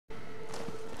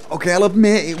Okay, I'll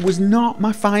admit it was not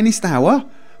my finest hour,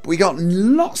 but we got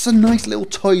lots of nice little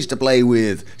toys to play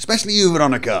with, especially you,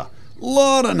 Veronica.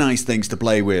 Lot of nice things to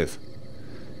play with.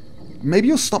 Maybe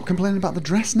you'll stop complaining about the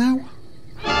dress now?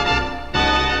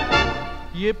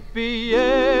 Yippee-yay,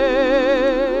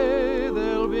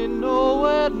 there'll be no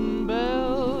wedding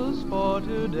bells for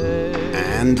today.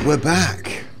 And we're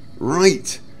back.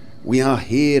 Right, we are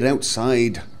here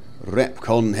outside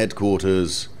RepCon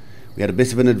headquarters. We had a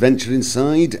bit of an adventure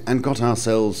inside and got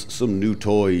ourselves some new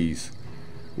toys.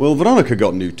 Well, Veronica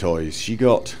got new toys. She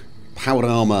got power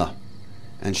armor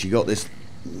and she got this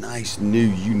nice new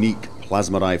unique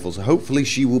plasma rifle. So hopefully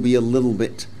she will be a little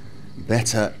bit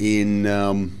better in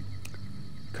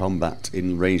combat,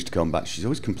 in ranged combat. She's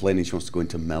always complaining she wants to go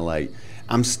into melee.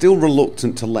 I'm still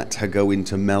reluctant to let her go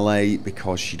into melee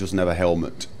because she doesn't have a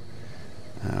helmet.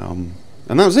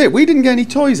 And that was it. We didn't get any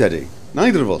toys, Eddie.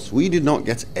 Neither of us. We did not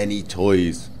get any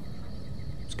toys.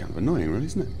 It's kind of annoying, really,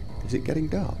 isn't it? Is it getting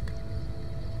dark?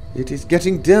 It is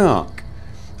getting dark.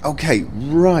 Okay,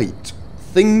 right.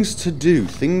 Things to do.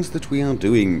 Things that we are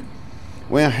doing.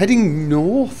 We are heading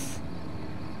north.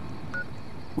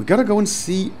 We gotta go and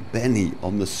see Benny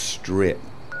on the strip.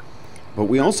 But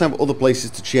we also have other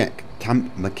places to check.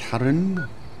 Camp McCarran.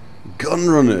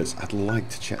 Gunrunners. I'd like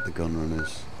to check the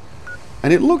gunrunners.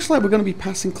 And it looks like we're going to be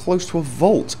passing close to a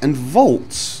vault. And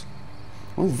vaults,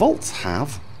 well, vaults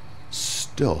have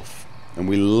stuff. And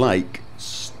we like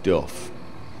stuff.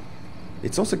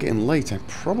 It's also getting late. I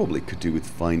probably could do with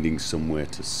finding somewhere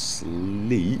to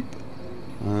sleep.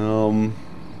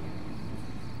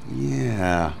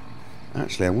 Yeah.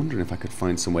 Actually, I'm wondering if I could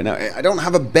find somewhere. Now, I don't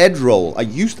have a bedroll. I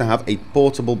used to have a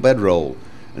portable bedroll.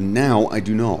 And now I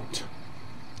do not.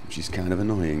 Which is kind of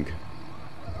annoying.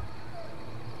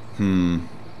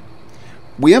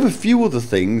 We have a few other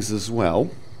things as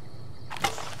well.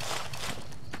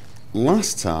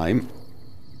 Last time,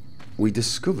 we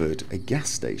discovered a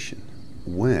gas station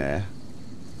where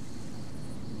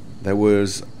there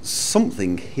was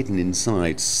something hidden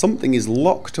inside. Something is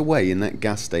locked away in that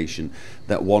gas station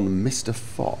that one Mr.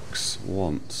 Fox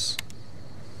wants.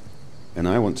 And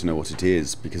I want to know what it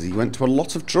is, because he went to a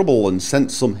lot of trouble and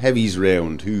sent some heavies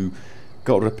round who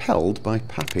got repelled by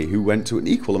Pappy, who went to an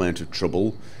equal amount of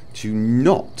trouble to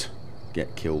not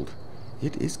get killed.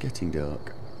 It is getting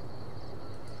dark.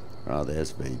 Ah,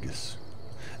 there's Vegas.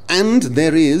 And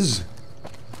there is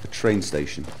a train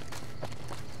station.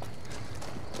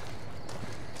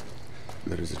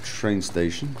 There is a train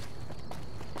station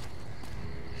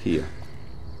here.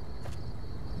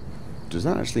 Does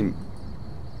that actually...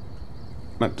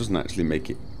 That doesn't actually make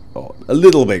it a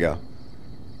little bigger.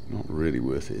 Not really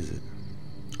worth it, is it?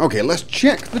 Okay, let's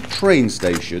check the train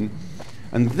station,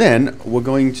 and then we're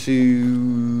going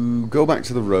to go back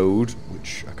to the road,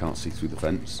 which I can't see through the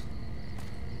fence.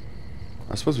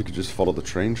 I suppose we could just follow the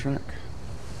train track.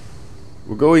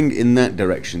 We're going in that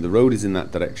direction. The road is in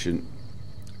that direction.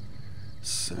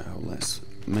 So let's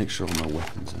make sure all my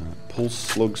weapons are. Pulse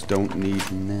slugs don't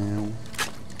need now.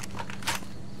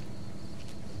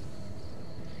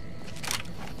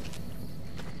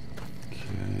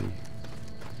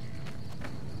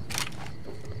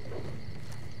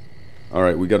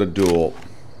 Alright, we got a door.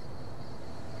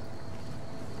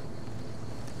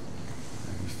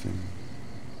 Anything?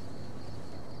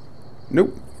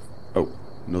 Nope. Oh,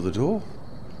 another door?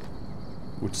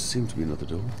 Would seem to be another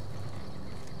door.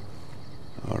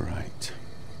 Alright.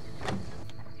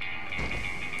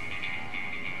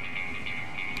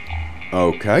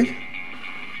 Okay.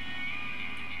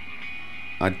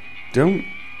 I don't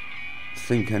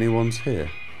think anyone's here.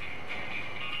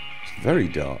 It's very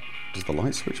dark. Does the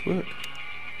light switch work?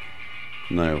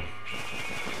 No.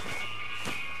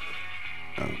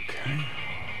 Okay.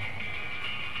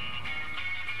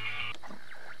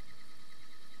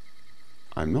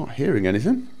 I'm not hearing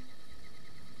anything.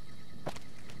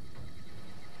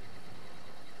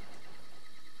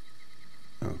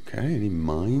 Okay, any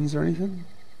mines or anything?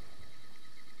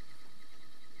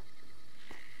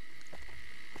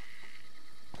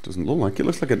 Doesn't look like it.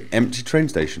 Looks like an empty train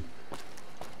station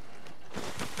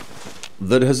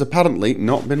that has apparently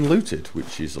not been looted,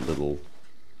 which is a little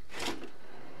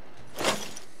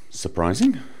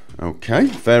surprising. Okay,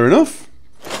 fair enough.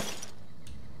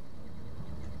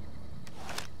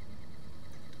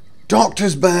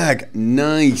 Doctor's bag!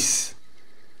 Nice!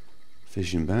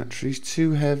 Fission batteries,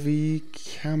 too heavy.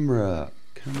 Camera.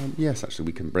 Yes, actually,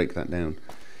 we can break that down.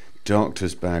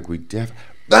 Doctor's bag,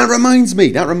 That reminds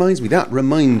me!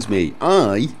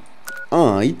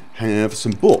 I have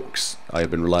some books, I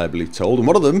have been reliably told, and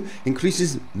one of them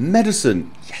increases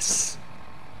medicine. Yes!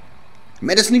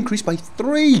 Medicine increased by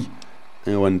 3!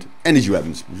 Oh, and energy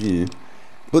weapons. Yeah.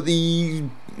 But the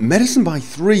medicine by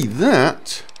 3,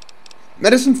 that...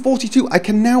 Medicine 42, I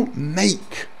can now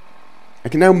make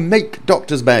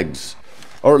doctor's bags.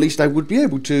 Or at least I would be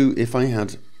able to if I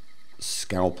had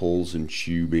scalpels and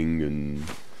tubing and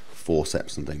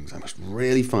forceps and things. I must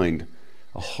really find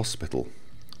a hospital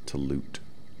to loot.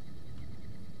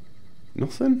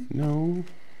 Nothing? No.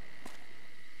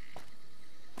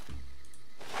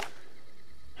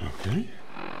 Okay.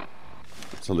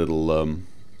 It's a little,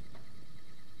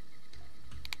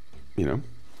 you know,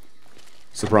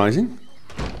 surprising.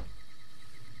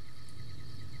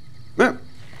 Yeah.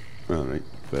 Alright,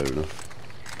 fair enough.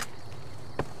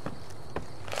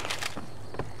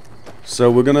 So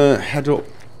we're gonna head up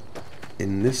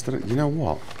in this direction. You know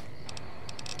what?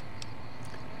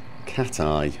 Cat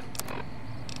eye.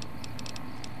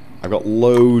 I've got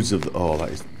loads of... Oh,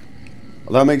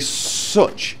 that makes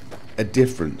such a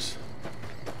difference.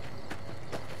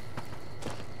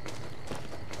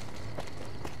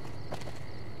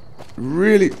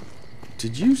 Really?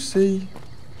 Did you see?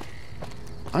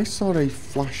 I saw a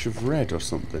flash of red or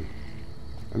something.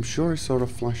 I'm sure I saw a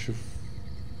flash of...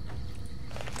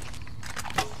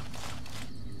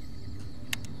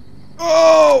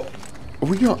 Oh!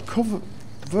 We got cover...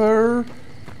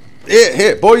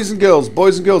 Here, boys and girls,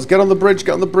 get on the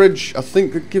bridge, I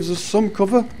think that gives us some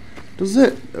cover. Does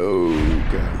it?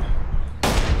 Okay.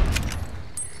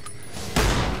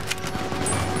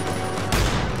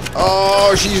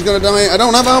 Oh, she's gonna die. I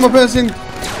don't have armor piercing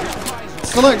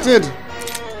selected.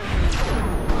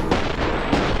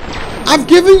 I've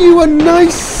given you a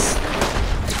nice...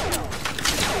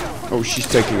 Oh, she's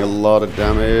taking a lot of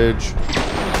damage.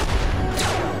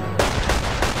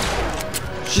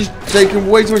 She's taking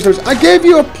way too much damage. I gave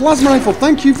you a plasma rifle.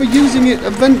 Thank you for using it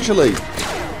eventually.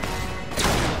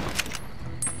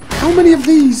 How many of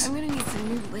these? I'm gonna need some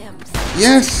new limbs.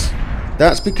 Yes.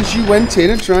 That's because you went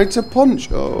in and tried to punch.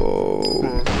 Oh.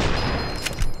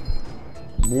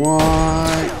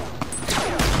 Why?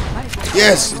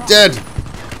 Yes, dead.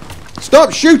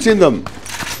 Stop shooting them.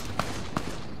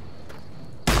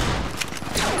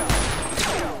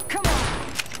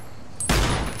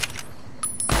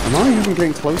 Am I even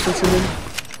getting closer to him?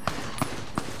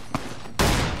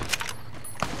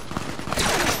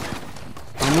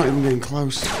 I'm not even getting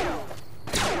close.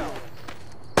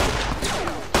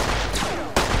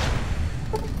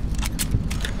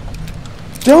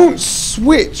 Don't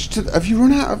switch to... Have you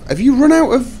run out of... Have you run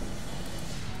out of...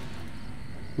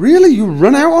 Really? You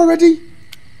run out already?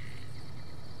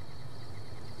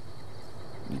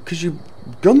 Because your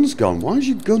gun's gone. Why is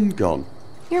your gun gone?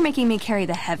 You're making me carry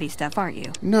the heavy stuff, aren't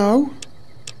you? No.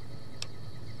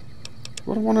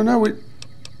 What I want to know is...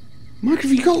 Mike,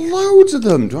 have you got loads of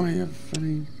them? Do I have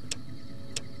any...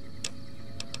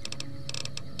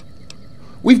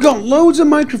 We've got loads of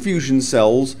microfusion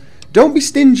cells. Don't be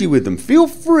stingy with them. Feel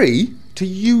free to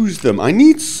use them. I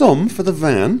need some for the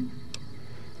van.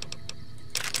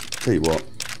 Tell you what.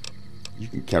 You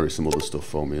can carry some other stuff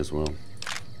for me as well.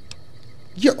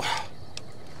 Yo.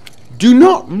 Do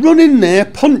not run in there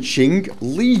punching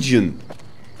Legion.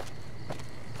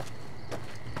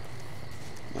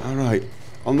 Alright.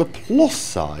 On the plus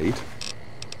side,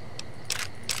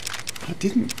 that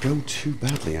didn't go too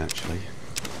badly actually.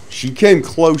 She came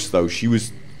close though. She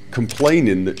was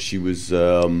complaining that she was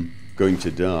going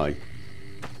to die.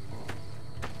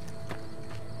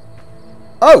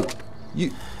 Oh!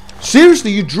 You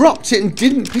seriously, you dropped it and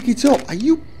didn't pick it up? Are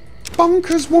you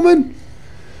bonkers, woman?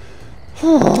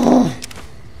 Oh,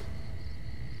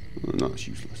 that's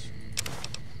useless.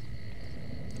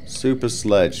 Super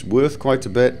sledge, worth quite a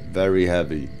bit, very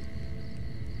heavy.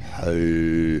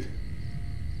 I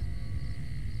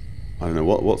don't know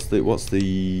what's the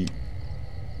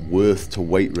worth to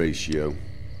weight ratio.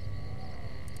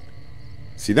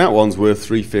 See, that one's worth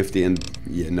 350 and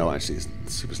yeah, no, actually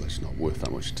the super sledge is not worth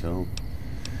that much at all.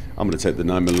 I'm going to take the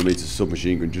 9mm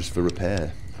submachine gun just for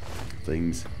repair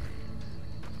things.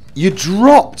 You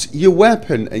dropped your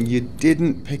weapon and you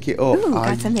didn't pick it up. Ooh,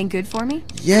 got something good for me?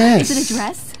 Yes. Is it a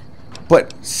dress?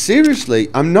 But seriously,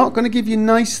 I'm not going to give you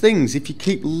nice things if you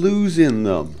keep losing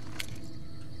them.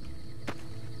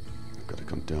 I've got to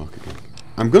come dark again.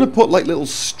 I'm going to put like little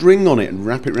string on it and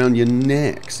wrap it around your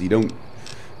neck so you don't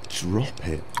drop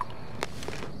it.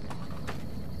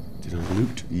 Did I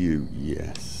loot you?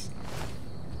 Yes.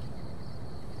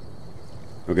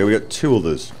 Okay, we got 2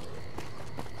 others.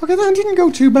 Okay, that didn't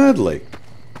go too badly.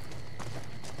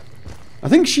 I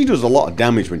think she does a lot of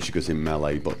damage when she goes in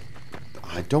melee, but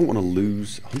I don't want to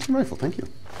lose... Hunting rifle, thank you.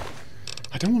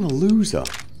 I don't want to lose her.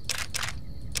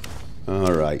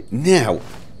 Alright, now,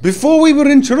 Before we were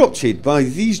interrupted by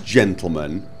these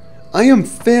gentlemen, I am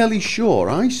fairly sure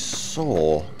I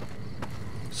saw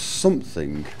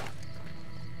something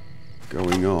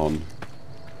going on.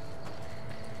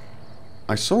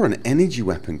 I saw an energy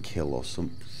weapon kill or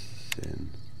something.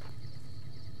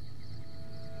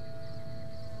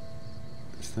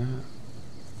 Is that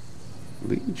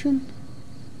Legion?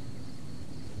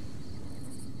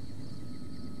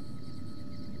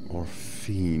 Or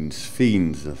Fiends?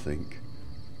 Fiends, I think.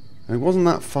 And it wasn't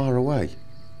that far away.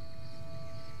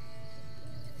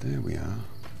 There we are.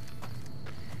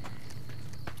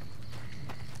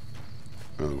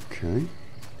 Okay.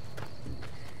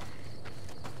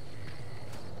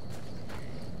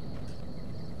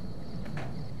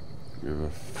 We have a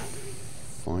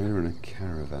fire and a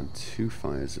caravan. 2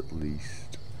 fires at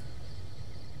least.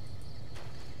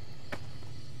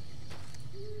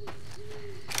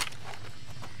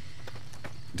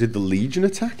 Did the Legion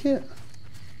attack it?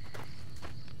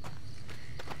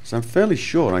 So I'm fairly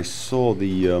sure I saw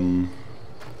the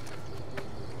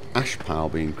ash pile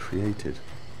being created.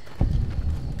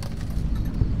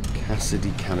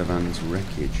 Cassidy Caravan's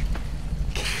wreckage.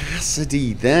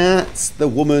 Cassidy, that's the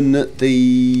woman at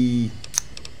the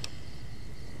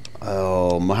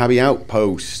Mojave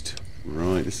Outpost.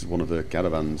 Right, this is one of her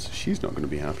caravans. She's not going to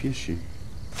be happy, is she?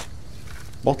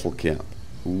 Bottle cap.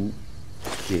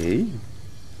 Okay.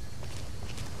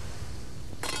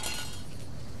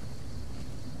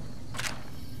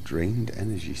 Drained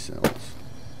energy cells.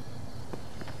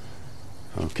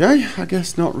 Okay, I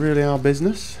guess not really our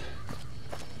business.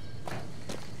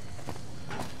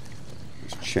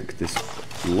 Let's check this.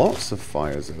 Lots of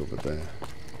fires over there.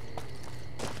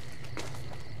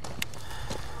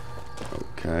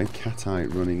 Okay,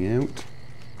 catite running out.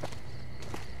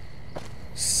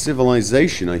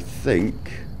 Civilization, I think.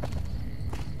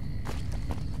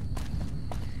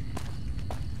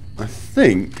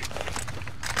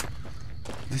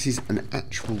 This is an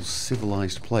actual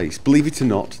civilized place. Believe it or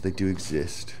not, they do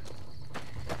exist.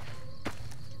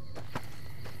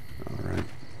 Alright.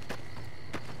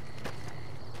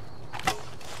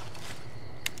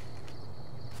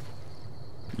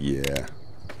 Yeah.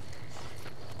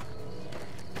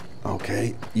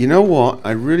 Okay. You know what?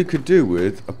 I really could do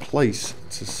with a place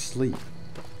to sleep.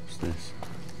 What's this?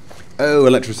 Oh,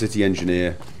 electricity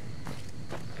engineer.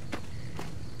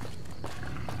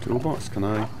 Toolbox, can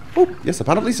I? Oh, yes,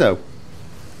 apparently so.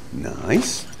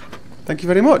 Nice. Thank you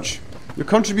very much. Your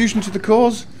contribution to the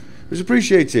cause is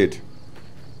appreciated.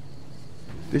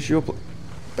 This your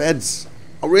beds.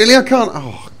 Oh, really? I can't.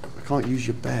 Oh, I can't use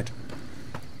your bed.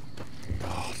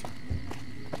 God.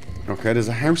 Okay, there's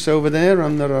a house over there,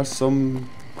 and there are some.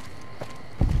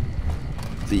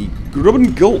 The Grub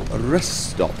and Gulp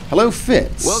rest stop. Hello,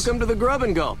 Fitz. Welcome to the Grub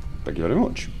and Gulp. Thank you very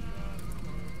much.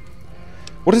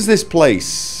 What is this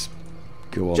place?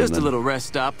 Go on, Just then. a little rest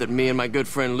stop that me and my good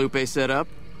friend Lupe set up.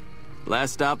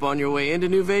 Last stop on your way into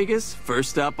New Vegas, first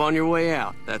stop on your way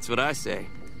out. That's what I say.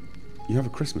 You have a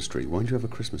Christmas tree. Why do you have a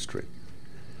Christmas tree?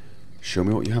 Show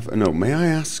me what you have. No, may I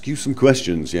ask you some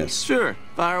questions? Yes. Sure,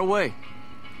 fire away.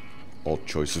 Odd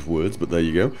choice of words, but there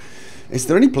you go. Is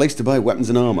there any place to buy weapons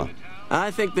and armor?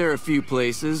 I think there are a few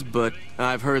places, but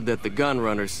I've heard that the gun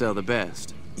runners sell the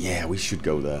best. Yeah, we should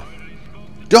go there.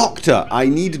 Doctor! I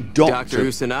need a doctor. Dr.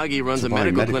 Usanagi runs a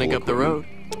medical clinic up the road.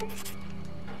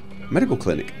 Medical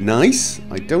clinic. Nice.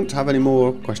 I don't have any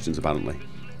more questions, apparently.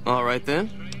 All right, then.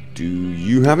 Do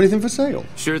you have anything for sale?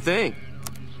 Sure thing.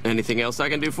 Anything else I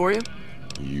can do for you?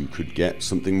 You could get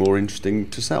something more interesting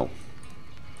to sell.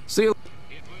 See you.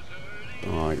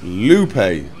 Alright,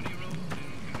 Lupe.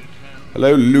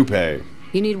 Hello, Lupe.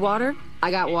 You need water? I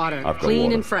got water. I've got Clean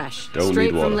water. and fresh. Don't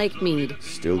Straight need water. from Lake Mead.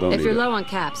 Still don't If need you're it. low on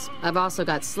caps, I've also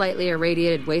got slightly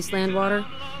irradiated wasteland water.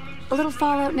 A little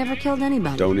fallout never killed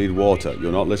anybody. Don't need water.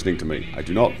 You're not listening to me. I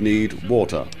do not need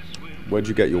water. Where'd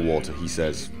you get your water? He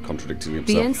says, contradicting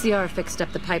The himself. NCR fixed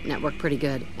up the pipe network pretty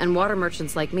good, and water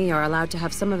merchants like me are allowed to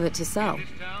have some of it to sell.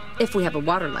 If we have a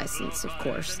water license, of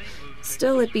course.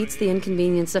 Still, it beats the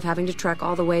inconvenience of having to trek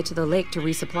all the way to the lake to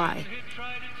resupply.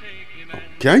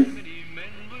 Okay.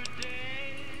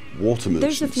 Water merchants.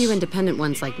 There's a few independent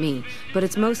ones like me, but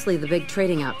it's mostly the big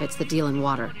trading outfits that deal in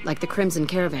water, like the Crimson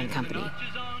Caravan Company.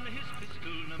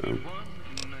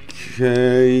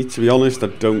 Okay, to be honest, I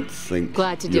don't think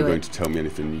Glad to do you're it. going to tell me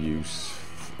anything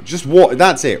useful. Just what?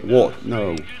 That's it. What?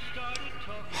 No.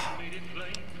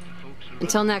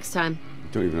 Until next time.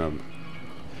 Don't even know.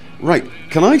 Right,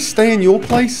 can I stay in your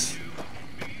place?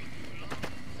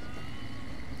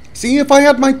 See, if I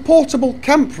had my portable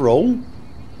camp roll...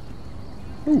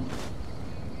 Ooh.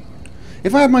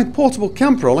 If I had my portable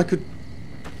camp roll, I could...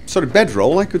 Sorry,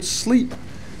 bedroll, I could sleep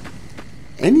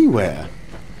anywhere.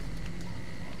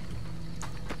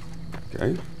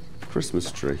 Okay,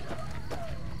 Christmas tree.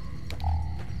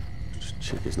 Just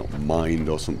check it's not mined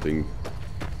or something.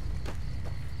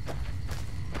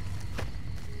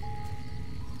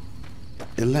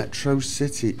 Electro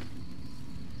City.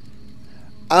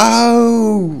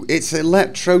 Oh, it's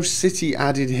Electro City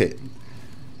added hit.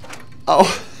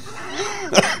 Oh.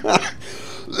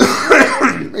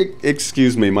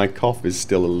 Excuse me, my cough is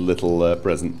still a little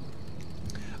present.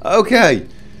 Okay,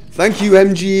 thank you,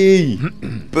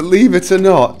 MGE. Believe it or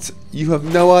not, you have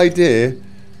no idea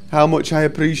how much I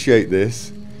appreciate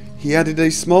this. He added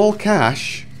a small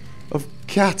cache of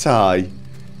cat eye.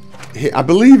 I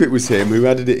believe it was him who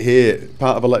added it here,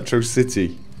 part of Electro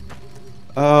City.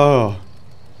 Oh,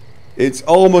 it's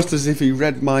almost as if he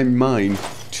read my mind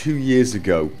 2 years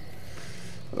ago.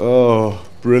 Oh,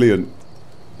 brilliant.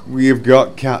 We have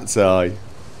got cat's eye.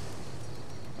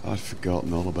 I'd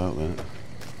forgotten all about that.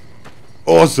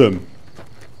 Awesome.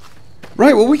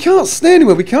 Right, well, we can't stay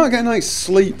anywhere. We can't get a night's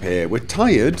sleep here. We're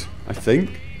tired, I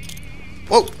think.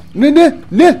 Oh,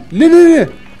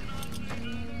 no.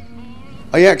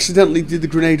 I accidentally did the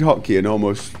grenade hotkey and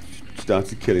almost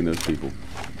started killing those people.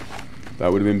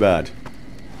 That would have been bad.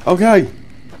 Okay.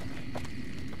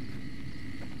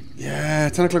 Yeah,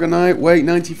 10 o'clock at night. Wait,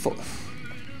 94.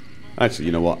 Actually,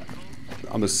 you know what?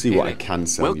 I'm going to see what I can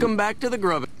sell you. Welcome back to the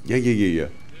grub. Yeah.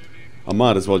 I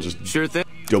might as well just Sure thing.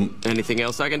 dump. Anything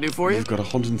else I can do for you? You've got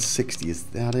 160. Is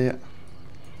that it?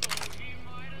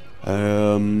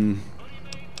 You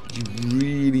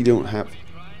really don't have...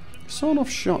 Sawn-off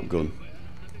shotgun.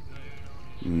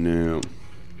 No.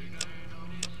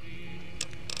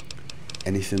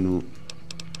 Anything...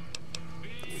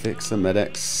 Fix a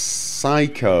Med-X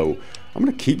Psycho. I'm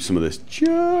going to keep some of this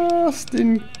just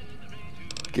in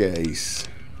case.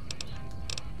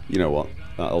 You know what?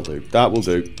 That'll do. That will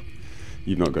do.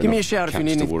 You've not got Give me a enough shout if you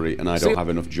cats need to worry, and I See- don't have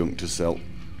enough junk to sell.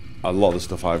 A lot of the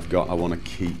stuff I've got I want to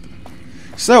keep.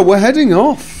 So, we're heading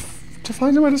off to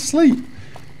find somewhere to sleep.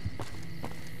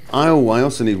 I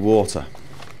also need water.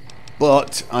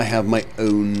 But I have my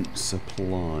own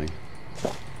supply.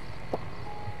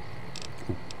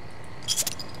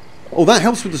 Oh, that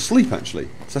helps with the sleep, actually.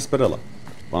 Sarsaparilla.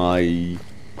 By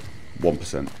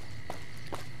 1%.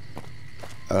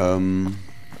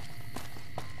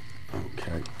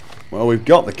 Okay. Well, we've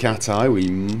got the cat eye. We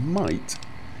might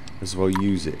as well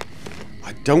use it.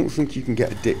 I don't think you can get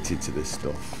addicted to this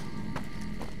stuff.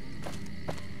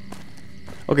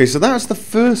 Okay, so that's the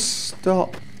first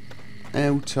stop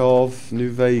out of New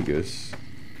Vegas.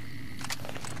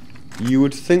 You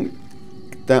would think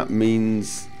that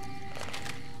means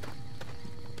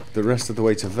the rest of the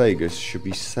way to Vegas should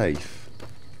be safe.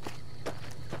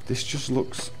 This just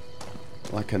looks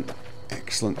like an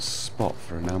excellent spot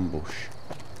for an ambush.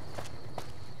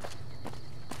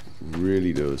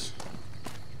 Really does.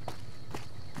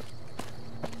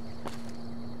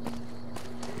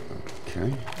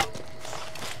 Okay.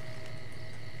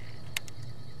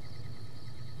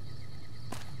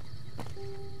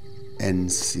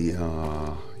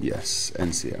 NCR. Yes,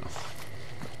 NCR.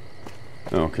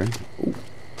 Okay. Ooh.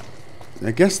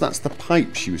 I guess that's the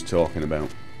pipe she was talking about.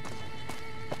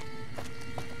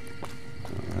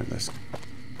 Alright, let's...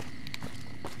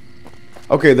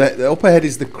 Okay, the up ahead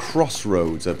is the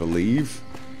crossroads, I believe.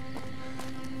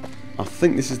 I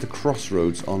think this is the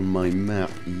crossroads on my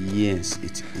map. Yes,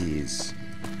 it is.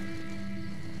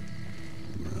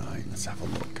 Right, let's have a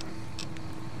look.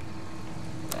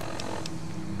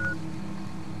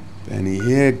 Benny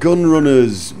here. Gun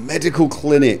runners. Medical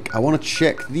clinic. I want to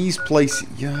check these places.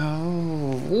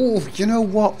 Yo, you know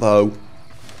what, though?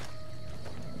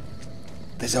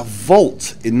 There's a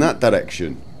vault in that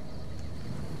direction.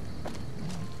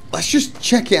 Let's just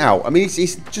check it out. I mean,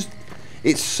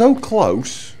 it's so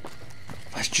close.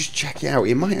 Let's just check it out.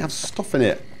 It might have stuff in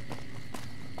it.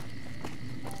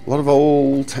 A lot of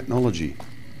old technology.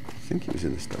 I think it was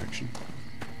in this direction.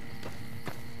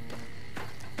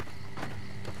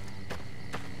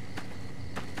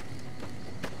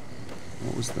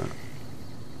 What was that?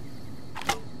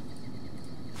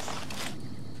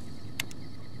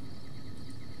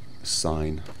 A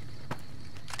sign.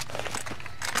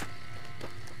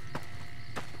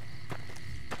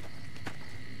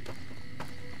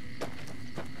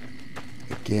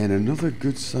 Again, another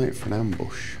good site for an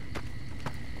ambush.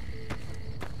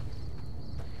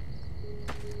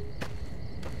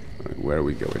 Right, where are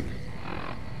we going?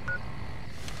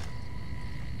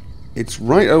 It's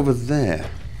right over there.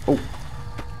 Oh.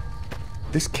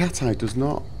 This cat eye does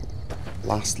not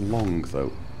last long,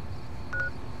 though.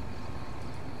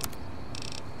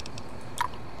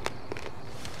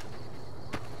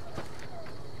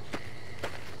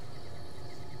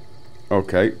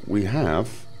 Okay, we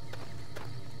have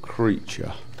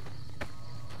creature.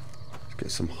 Let's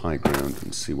get some high ground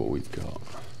and see what we've got.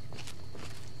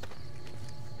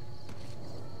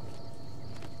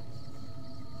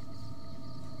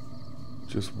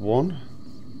 Just one?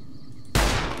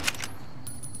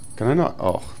 Can I not?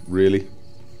 Oh, really?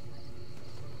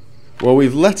 Well,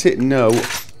 we've let it know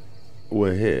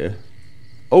we're here.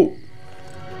 Oh!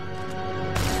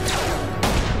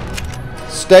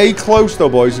 Stay close though,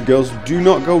 boys and girls. Do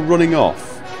not go running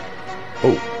off.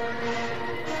 Oh.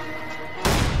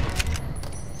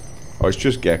 Oh, it's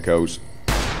just geckos.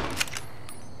 I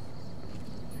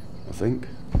think.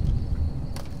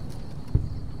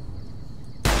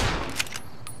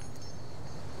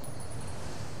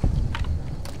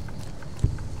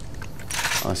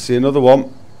 I see another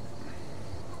one.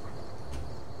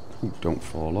 Ooh, don't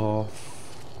fall off.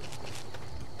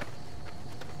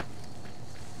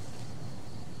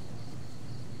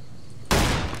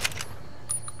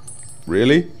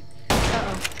 Really?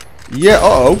 Uh-oh. Yeah,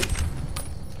 uh-oh.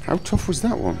 How tough was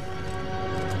that one?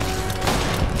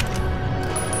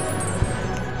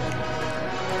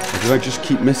 Or did I just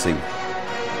keep missing?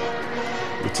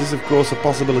 It is, of course, a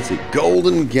possibility.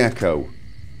 Golden gecko.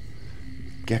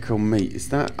 Gecko meat. Is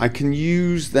that... I can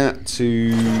use that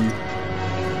to...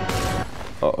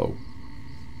 Uh-oh.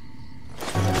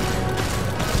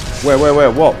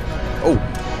 Where? What? Oh.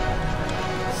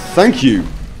 Thank you.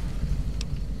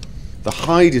 The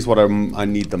hide is what I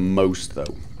need the most,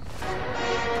 though.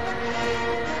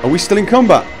 Are we still in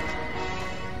combat?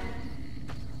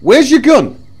 Where's your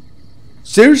gun?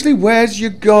 Seriously, where's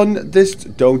your gun? This...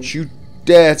 Don't you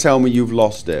dare tell me you've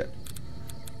lost it.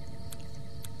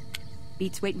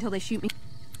 Beats wait until they shoot me.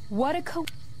 What a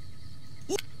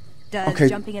Does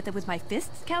jumping at them with my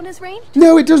fists count as range?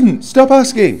 No, it doesn't. Stop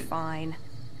asking. Fine.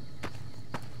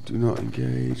 Do not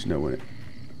engage. No, wait.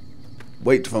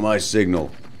 Wait for my signal.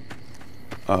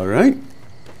 Alright.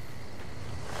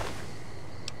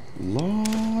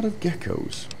 Lot of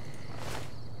geckos.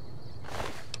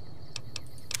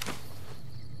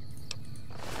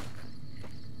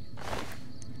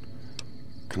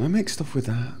 Can I make stuff with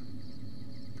that?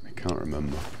 I can't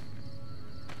remember.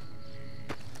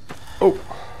 Oh.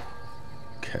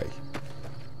 Okay.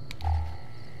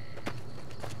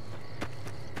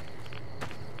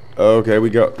 Okay, we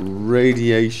got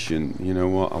radiation. You know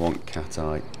what? I want cat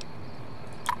eye.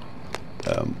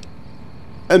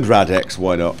 And Radex,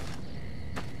 why not?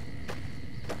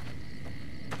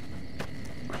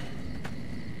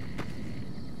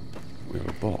 We have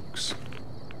a box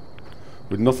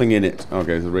with nothing in it.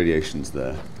 Okay, the radiation's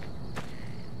there.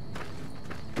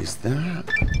 Is that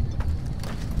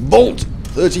Bolt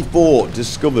 34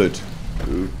 discovered?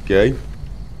 Okay.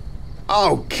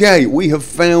 Okay, we have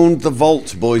found the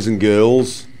vault, boys and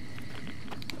girls.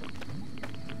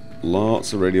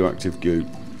 Lots of radioactive goo.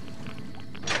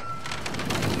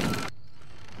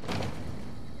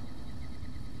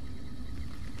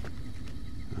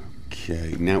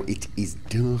 Okay, now it is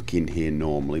dark in here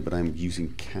normally, but I'm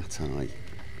using cat eye,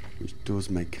 which does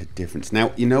make a difference.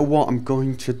 Now, you know what I'm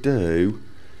going to do?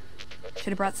 Should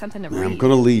have brought something to read. I'm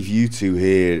going to leave you two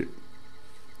here.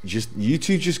 You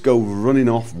two just go running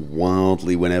off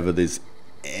wildly whenever there's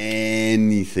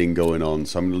anything going on.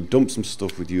 So I'm going to dump some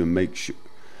stuff with you and make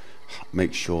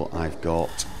sure I've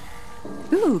got...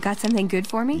 Ooh, got something good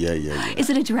for me? Yeah. Is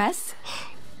it a dress?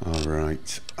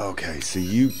 Alright. Okay, so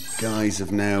you guys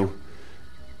have now...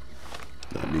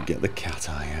 Let me get the cat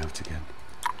eye out again.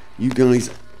 You guys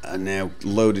are now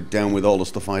loaded down with all the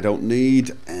stuff I don't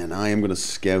need, and I am going to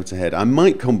scout ahead. I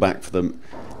might come back for them,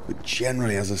 but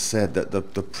generally, as I said, that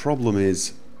the problem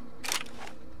is...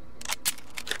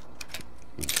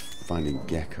 Finding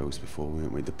geckos before,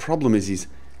 weren't we? The problem is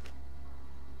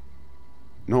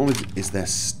not only is their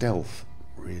stealth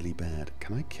really bad.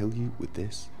 Can I kill you with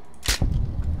this?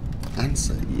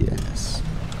 Answer yes.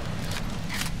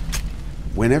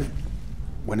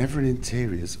 Whenever in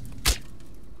interiors...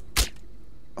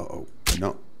 Uh-oh,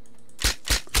 no.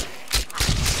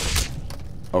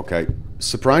 Okay,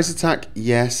 surprise attack,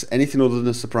 yes. Anything other than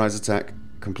a surprise attack,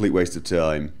 complete waste of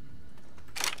time.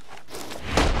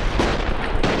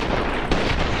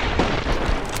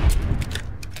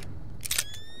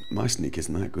 My sneak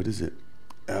isn't that good, is it?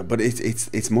 But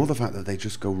it's more the fact that they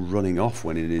just go running off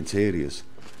when in interiors.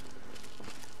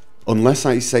 Unless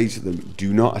I say to them,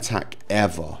 do not attack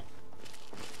ever.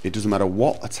 It doesn't matter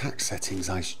what attack settings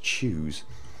I choose.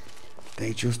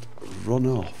 They just run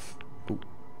off. Oh.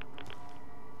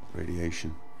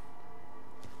 Radiation.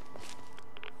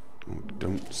 Oh,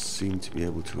 don't seem to be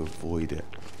able to avoid it.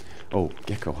 Oh,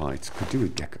 gecko hides. Could do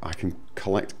with gecko. I can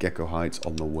collect gecko hides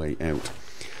on the way out.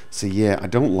 So yeah, I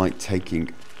don't like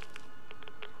taking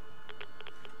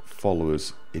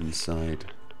followers inside.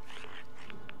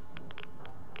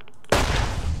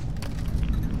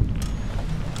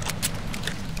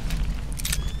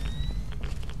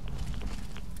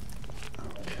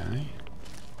 Okay.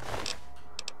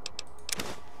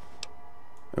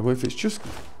 Well, if it's just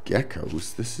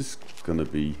geckos, this is gonna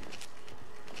be...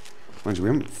 Mind you, we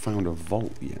haven't found a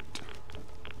vault yet.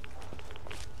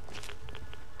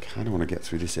 Kind of want to get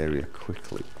through this area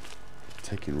quickly.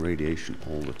 Taking radiation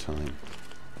all the time.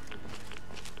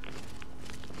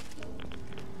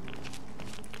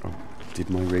 Oh, did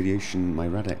my radiation, my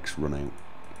Radex run out?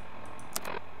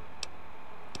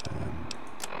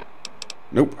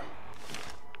 Nope.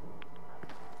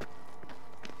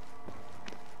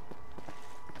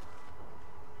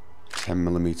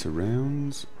 .10mm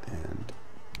rounds and...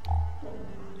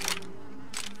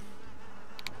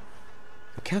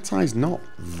 Cat's eye's not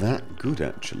that good,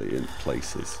 actually, in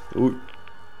places. Ooh.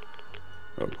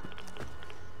 Oh.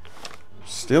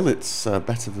 Still, it's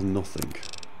better than nothing.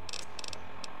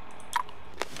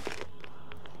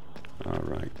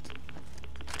 Alright.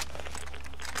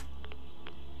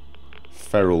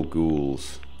 Feral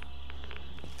ghouls.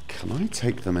 Can I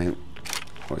take them out?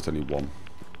 Oh, it's only one.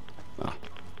 Ah.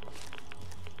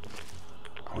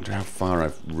 I wonder how far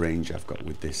range I've got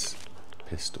with this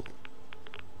pistol.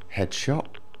 Headshot,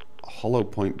 hollow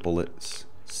point bullets,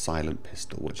 silent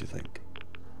pistol. What do you think?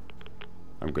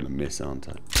 I'm gonna miss, aren't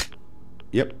I?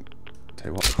 Yep.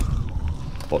 Tell you what.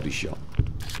 Body shot.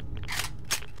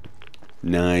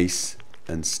 Nice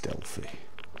and stealthy.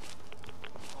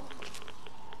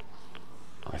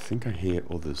 I think I hear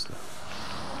others though.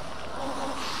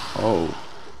 Oh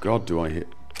God, do I hear?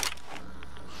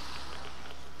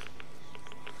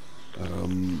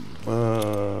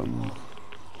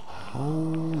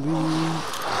 Holy...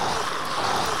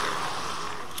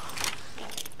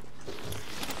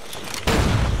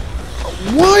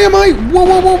 Why am I... Whoa,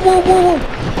 whoa, whoa, whoa, whoa,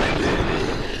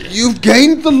 whoa! You've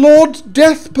gained the Lord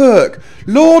Death perk.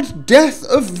 Lord Death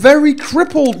of Very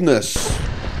Crippledness.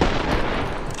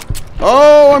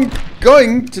 Oh, I'm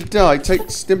going to die. Take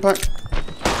Stimpack.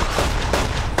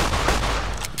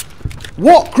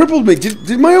 What crippled me?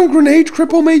 Did my own grenade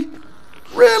cripple me?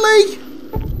 Really?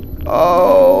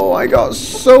 Oh, I got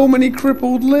so many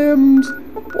crippled limbs.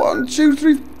 1, 2,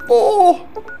 3, 4.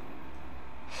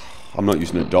 I'm not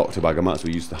using a doctor bag. I might as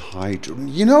well use the Hydra.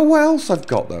 You know what else I've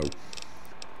got, though?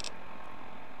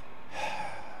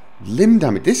 Limb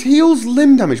damage. This heals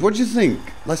limb damage. What do you think?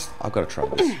 I've got to try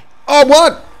this. Oh,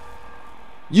 what?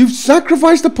 You've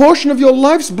sacrificed a portion of your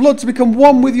life's blood to become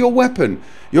one with your weapon.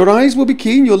 Your eyes will be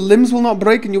keen, your limbs will not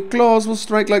break, and your claws will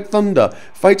strike like thunder.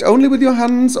 Fight only with your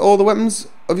hands or the weapons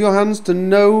of your hands to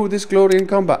know this glory in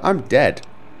combat. I'm dead.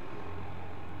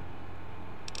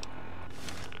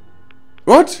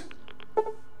 What?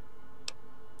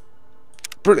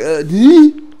 Okay,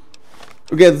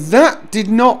 that did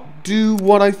not do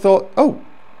what I thought. Oh,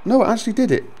 no, it actually did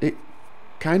it. It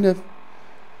kind of...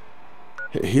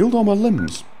 It healed all my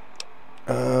limbs.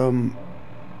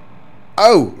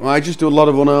 Oh, I just do a lot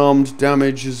of unarmed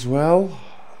damage as well.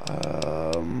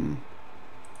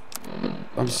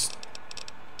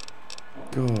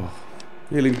 Oh,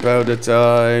 healing powder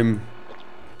time.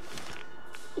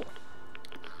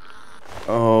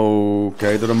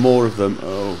 Okay, there are more of them.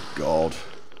 Oh God.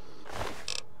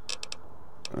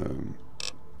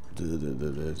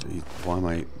 Why am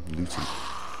I looting?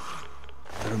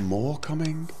 There are more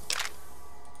coming.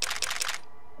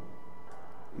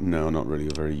 No, not really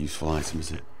a very useful item, is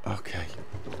it? Okay.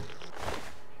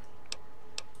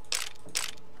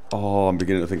 Oh, I'm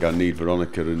beginning to think I need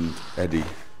Veronica and Eddie.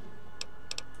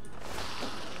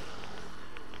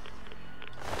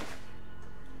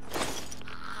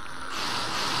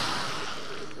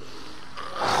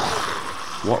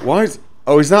 What? Why is...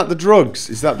 Oh, is that the drugs?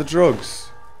 Is that the drugs?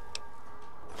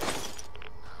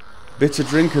 Bitter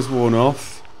drink has worn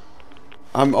off.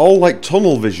 I'm all like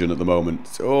tunnel vision at the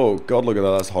moment. Oh God, look at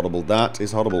that. That's horrible. That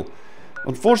is horrible.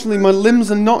 Unfortunately, my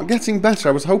limbs are not getting better.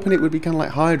 I was hoping it would be kind of like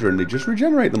Hydra and they just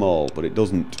regenerate them all, but it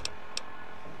doesn't.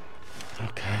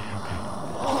 Okay, okay.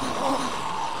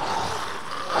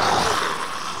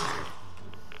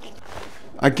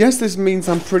 I guess this means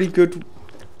I'm pretty good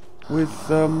with,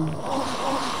 I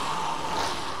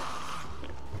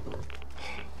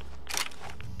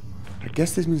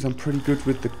guess this means I'm pretty good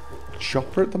with the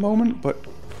chopper at the moment, but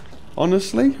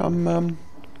honestly, I'm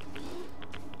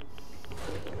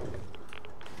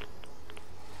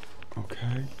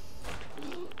okay.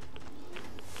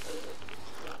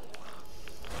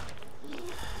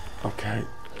 Okay.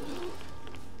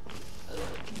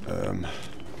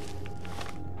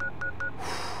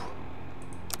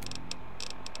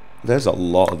 There's a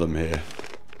lot of them here.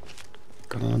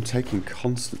 God, I'm taking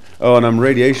constant... Oh, and I'm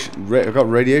I've got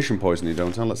radiation poisoning,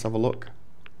 don't I? Let's have a look.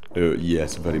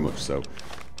 Yes, very much so.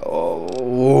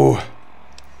 Oh,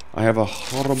 I have a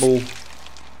horrible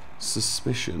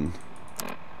suspicion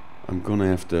I'm gonna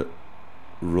have to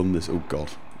run this. Oh God,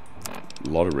 a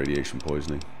lot of radiation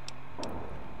poisoning.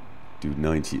 Do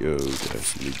 90. Oh,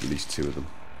 there's at least 2 of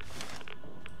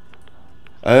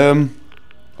them.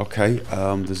 Okay.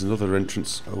 There's another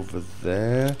entrance over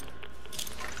there.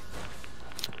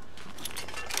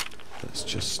 Let's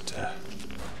just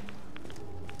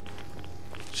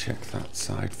check that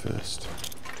side first.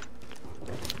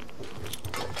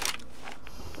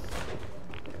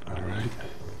 Alright.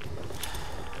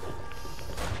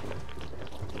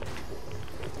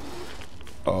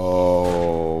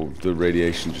 Oh, the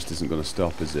radiation just isn't going to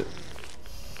stop, is it?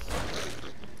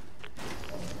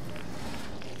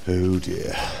 Oh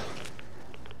dear.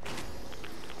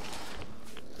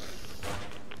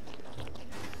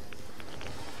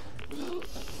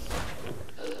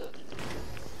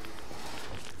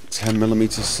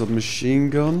 .10mm submachine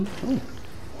gun. Oh.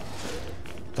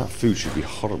 That food should be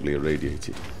horribly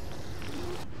irradiated.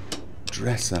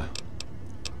 Dresser.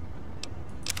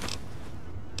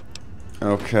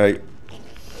 Okay.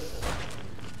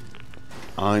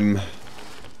 I'm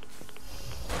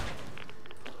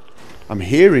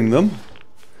hearing them.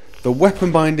 The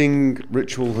weapon binding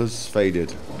ritual has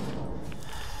faded.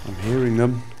 I'm hearing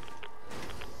them.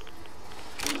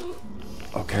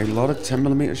 Okay, a lot of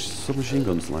 10mm submachine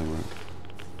guns lying around.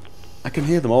 I can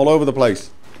hear them all over the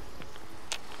place.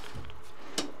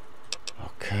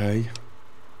 Okay.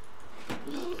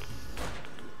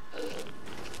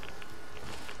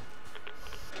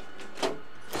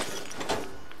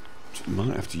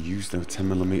 Might have to use the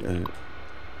 10mm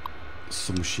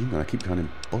submachine gun. I keep counting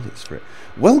bullets for it.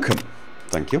 Welcome.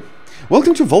 Thank you.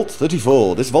 Welcome to Vault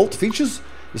 34. This vault features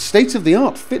the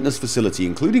state-of-the-art fitness facility,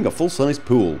 including a full-size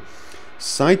pool.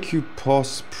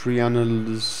 Psychopos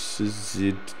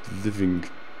preanalysis living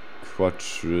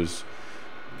quarters.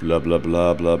 Blah blah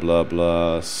blah blah blah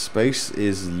blah. Space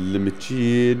is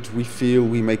limited. We feel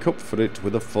we make up for it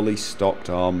with a fully stocked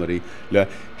armory.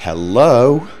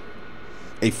 Hello?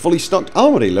 A fully stocked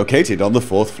armory located on the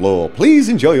 4th floor. Please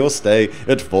enjoy your stay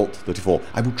at Vault 34.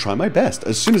 I will try my best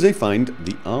as soon as I find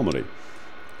the armory.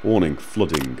 Warning,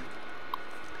 flooding.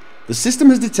 The system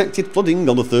has detected flooding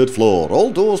on the 3rd floor. All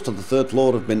doors to the 3rd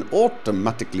floor have been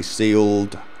automatically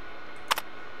sealed.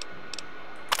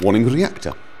 Warning,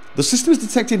 reactor. The system has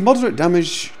detected moderate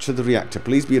damage to the reactor.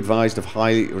 Please be advised of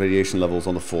high radiation levels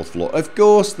on the 4th floor. Of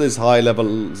course there's high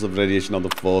levels of radiation on the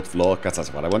 4th floor, because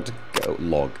that's what I want to go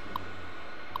log.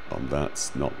 And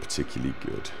that's not particularly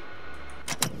good.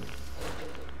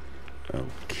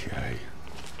 Okay.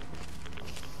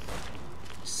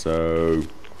 So...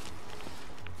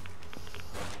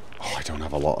 Oh, I don't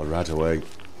have a lot of radaway.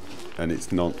 And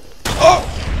it's not... Oh!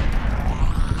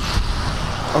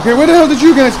 Okay, where the hell did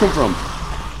you guys come from?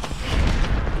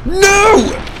 No!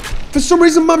 For some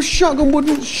reason my shotgun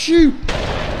wouldn't shoot.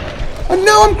 And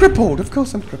now I'm crippled. Of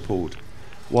course I'm crippled.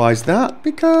 Why is that?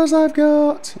 Because I've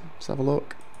got... Let's have a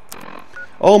look.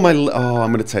 Oh,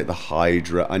 I'm going to take the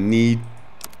Hydra.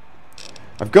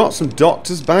 I've got some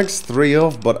doctor's bags, 3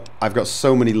 of, but I've got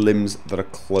so many limbs that are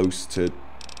close to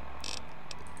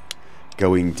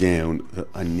going down that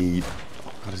I need...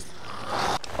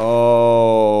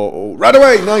 Oh, right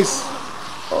away, nice.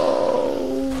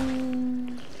 Oh,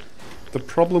 the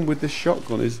problem with this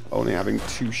shotgun is only having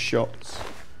 2 shots.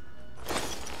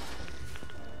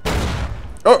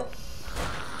 Oh.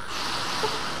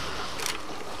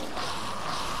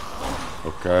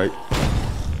 Okay.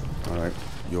 Alright,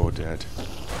 you're dead.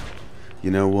 You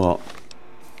know what?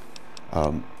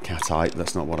 Cat eye,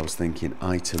 that's not what I was thinking.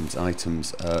 Items.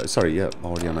 Sorry, yeah,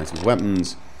 already on items.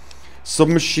 Weapons.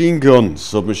 Submachine gun.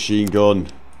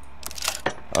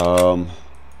 I'm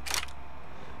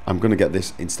gonna get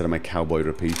this instead of my Cowboy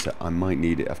Repeater. I might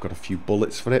need it. I've got a few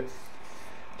bullets for it.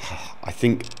 I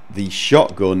think the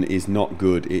shotgun is not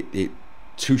good. It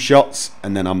 2 shots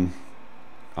and then I'm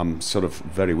sort of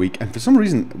very weak. And for some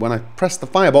reason, when I pressed the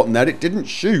fire button there, it didn't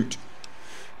shoot.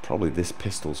 Probably this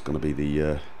pistol's gonna be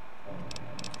the...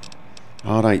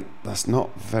 Alright, that's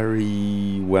not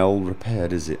very well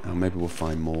repaired, is it? Oh, maybe we'll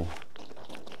find more.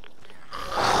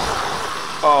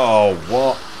 Oh,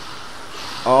 what?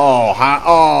 Oh,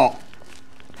 oh!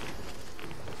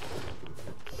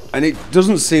 And it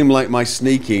doesn't seem like my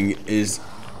sneaking is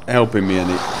helping me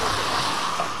any.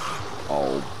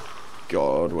 Oh,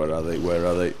 God, where are they? Where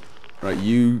are they? Right,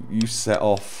 you set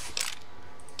off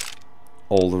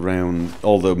all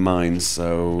the mines,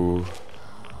 so...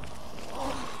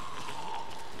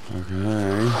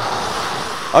 Okay.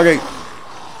 Okay.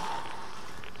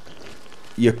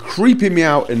 You're creeping me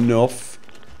out enough.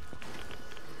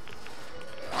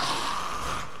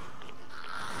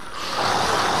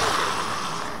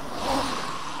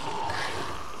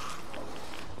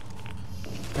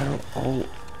 They're all...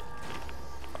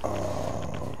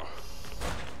 Oh.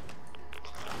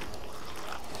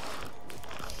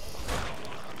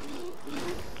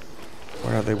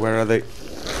 Where are they? Where are they?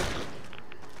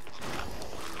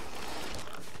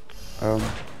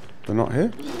 They're not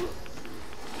here?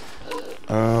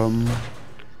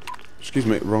 Excuse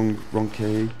me, wrong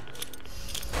key.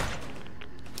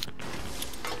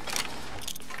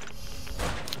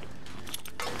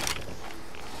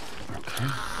 Okay.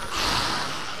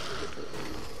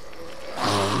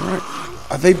 Alright.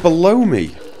 Are they below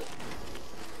me?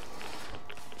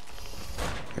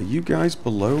 Are you guys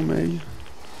below me?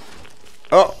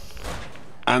 Oh!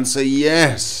 Answer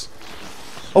yes!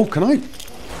 Oh, can I?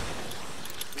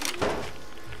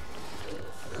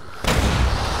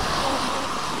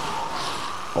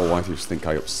 Oh, I just think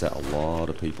I upset a lot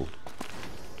of people.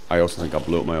 I also think I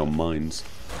blew up my own minds.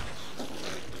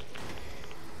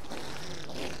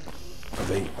 Are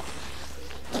they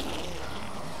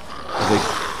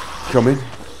coming?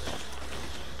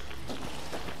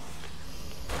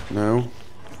 No?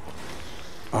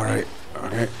 Alright,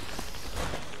 okay.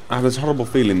 I have this horrible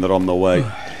feeling they're on the way.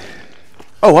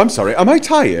 Oh, I'm sorry. Am I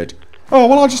tired? Oh,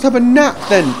 well, I'll just have a nap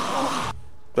then.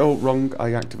 Oh, wrong.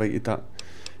 I activated that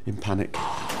in panic.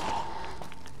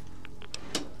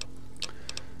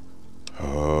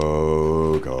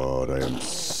 Oh, God. I am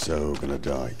so gonna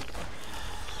die.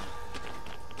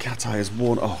 Cat eye is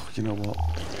worn. Oh, you know what?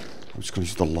 I'm just gonna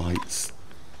use the lights.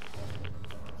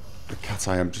 The cat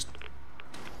eye, I'm just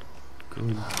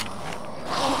going.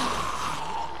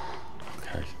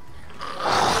 Okay.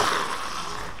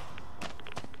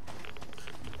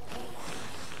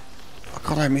 Oh,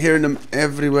 God, I'm hearing them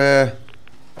everywhere.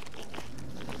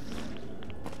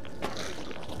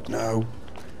 No.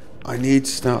 I need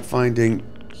to start finding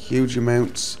huge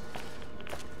amounts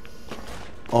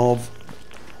of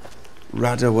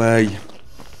Radaway,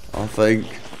 I think.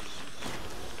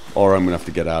 Or I'm going to have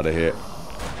to get out of here.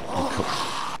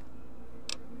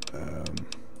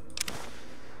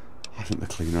 I think the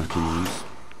cleaner I can use.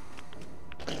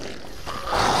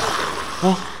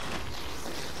 Oh.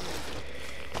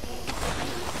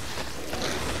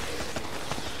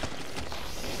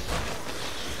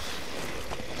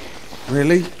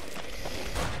 Really?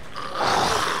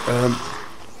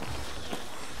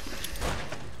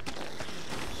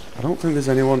 I don't think there's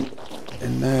anyone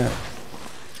in there.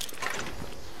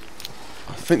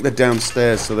 I think they're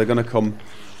downstairs, so they're going to come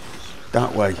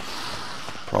that way.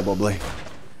 Probably.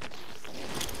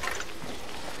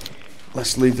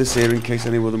 Let's leave this here in case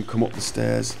any of them come up the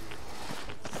stairs.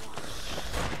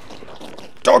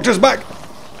 Doctor's bag!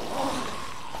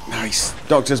 Nice.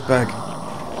 Doctor's bag.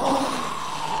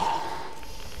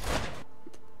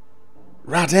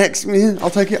 Rad-X, man. I'll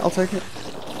take it, I'll take it.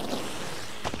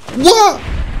 What?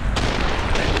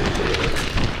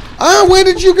 Ah, where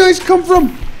did you guys come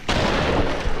from?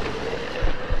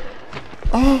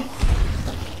 Oh.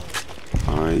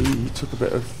 I took a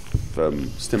bit of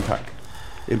stim pack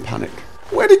in panic.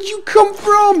 Where did you come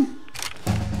from?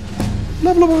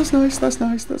 Level up, that's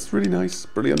nice, that's really nice.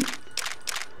 Brilliant.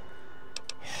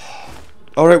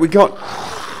 Alright, we got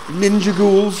ninja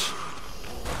ghouls.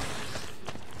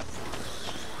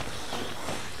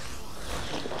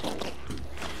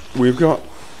 We've got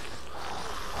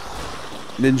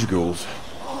ninja ghouls.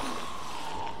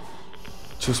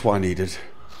 Just what I needed.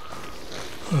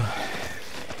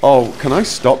 Oh, can I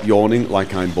stop yawning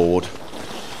like I'm bored?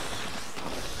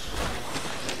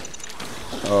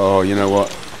 Oh, you know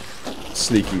what?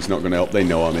 Sneaking's not going to help. They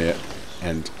know I'm here.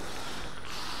 And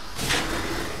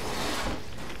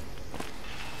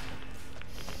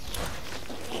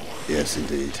yes,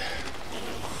 indeed.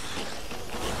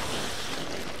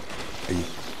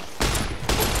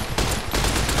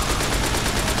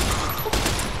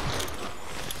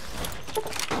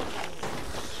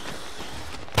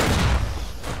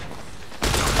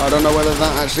 I don't know whether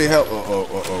that actually helped.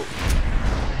 Oh.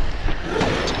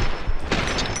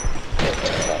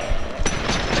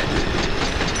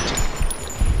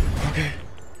 Okay.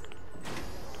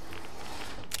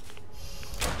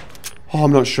 Oh,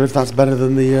 I'm not sure if that's better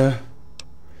than the,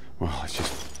 well, it's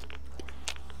just...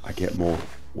 I get more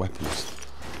weapons.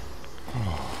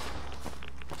 Oh.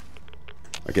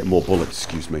 I get more bullets,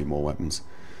 excuse me, more weapons.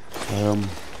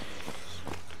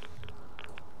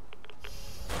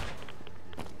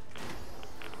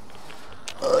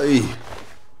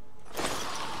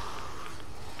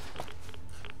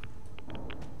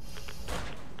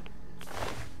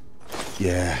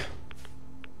 Yeah.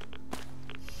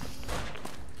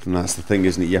 And that's the thing,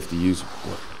 isn't it? You have to use...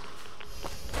 What?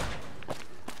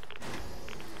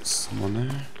 Someone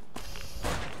there?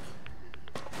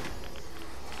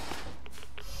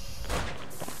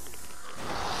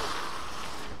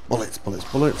 Bullets, bullets,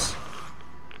 bullets.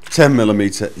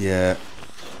 10mm, yeah.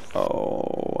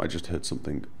 Oh, I just heard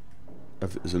something.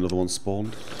 There's another one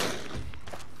spawned.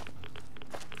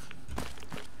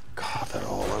 God, they're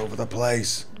all over the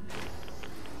place.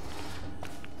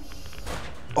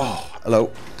 Oh,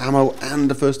 hello. Ammo and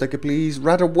a first aider, please.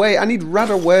 Rad away. I need Rad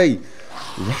away.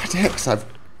 Rad-X. Have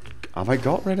I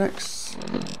got Rad-X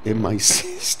in my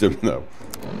system though?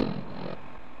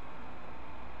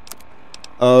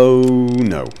 Oh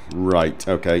no. Right.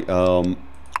 Okay. Okay.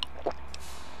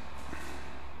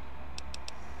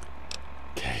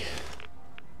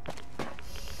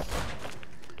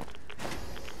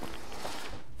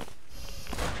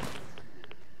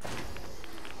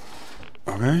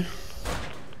 Okay.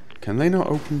 Can they not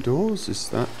open doors? Is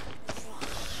that...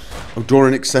 Oh, door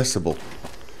inaccessible.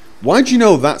 Why do you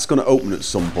know that's going to open at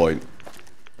some point?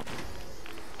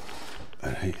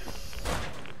 Hey.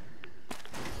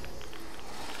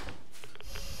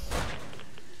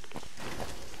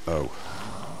 Oh.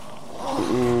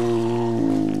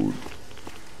 Ooh.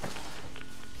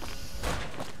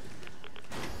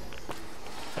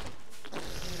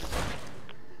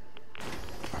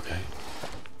 Okay.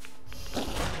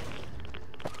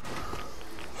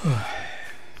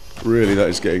 Really, that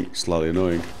is getting slightly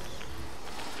annoying.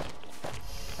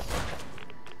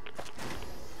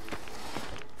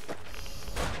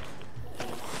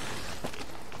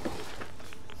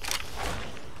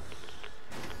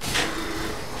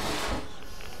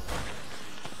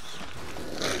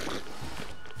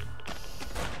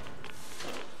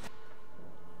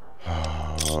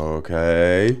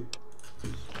 Okay.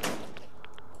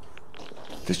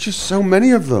 There's just so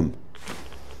many of them.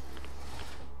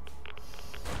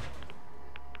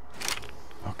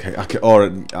 Okay, or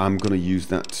I'm gonna use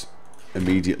that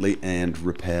immediately and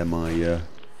repair my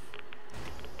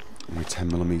my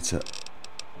 10mm.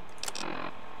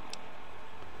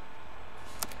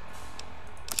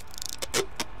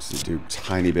 So do a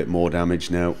tiny bit more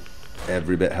damage now.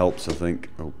 Every bit helps, I think.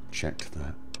 Oh, checked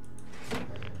that.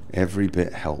 Every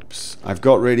bit helps. I've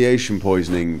got radiation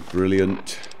poisoning.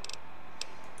 Brilliant.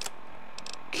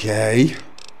 Okay.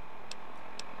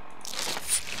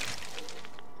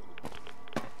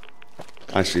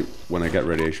 Actually, when I get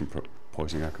radiation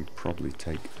poisoning, I can probably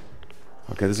take...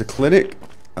 Okay, there's a clinic.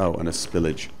 Oh, and a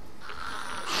spillage.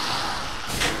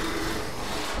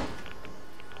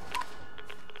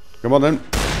 Come on then.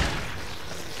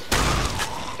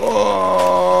 Oh!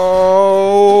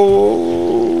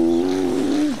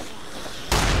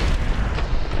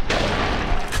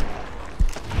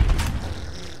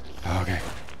 Okay,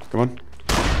 come on.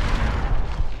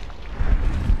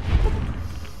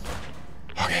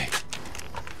 Okay.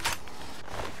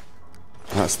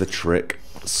 That's the trick.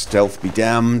 Stealth be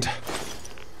damned.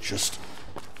 Just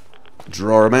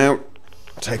draw them out.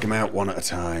 Take them out one at a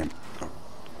time.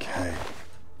 Okay.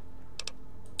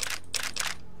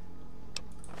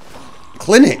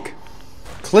 Clinic!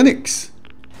 Clinics!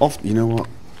 Off. You know what?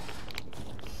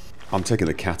 I'm taking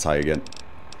the cat eye again.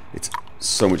 It's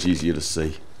so much easier to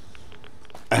see.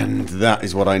 And that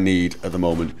is what I need at the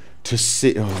moment. To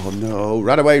see. Oh no.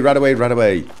 Right away, right away, right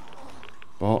away.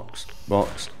 Box,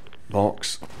 box,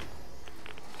 box.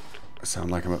 I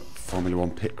sound like I'm a Formula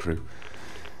 1 pit crew.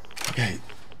 Okay.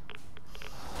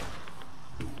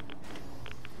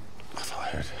 I thought I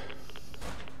heard.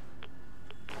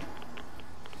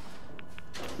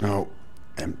 No.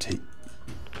 Empty.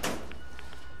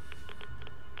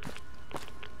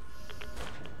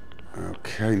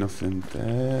 Okay, nothing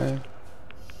there.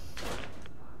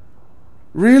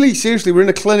 Really? Seriously, we're in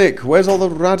a clinic. Where's all the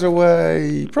rad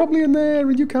away? Probably in there,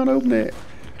 and you can't open it.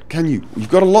 Can you? You've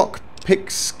got a lockpick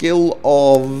skill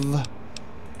of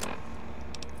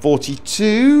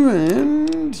 42,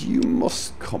 and you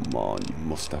must... Come on, you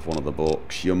must have one of the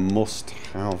books. You must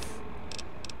have...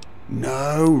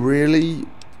 No, really?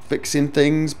 Fixing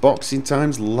things, boxing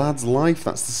times, lad's life.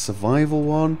 That's the survival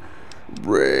one.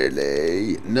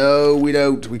 Really? No, we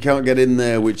don't. We can't get in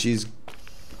there, which is...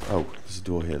 Oh, there's a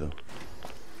door here, though.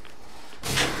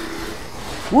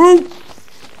 Woo!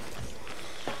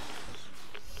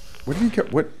 Where did he go?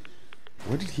 Where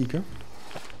did he go?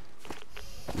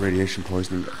 Radiation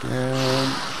poisoning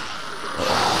again.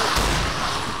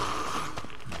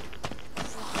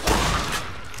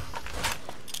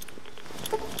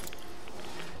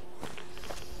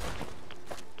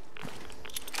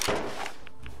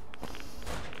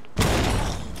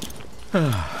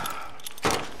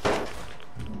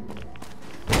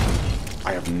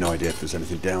 no idea if there's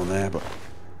anything down there, but...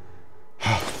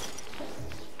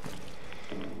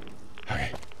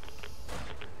 Okay.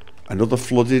 Another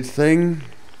flooded thing.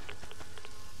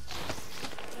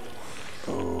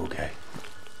 Okay.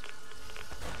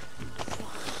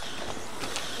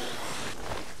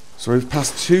 So we've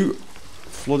passed 2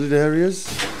 flooded areas.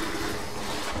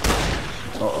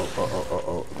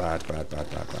 Oh. Bad.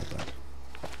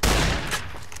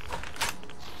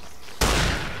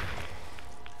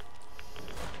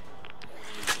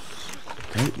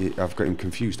 Okay, I've got him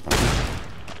confused about it.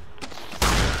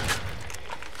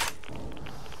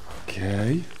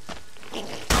 Okay.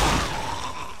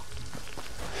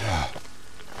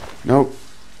 No.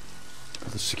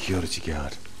 The security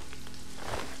guard.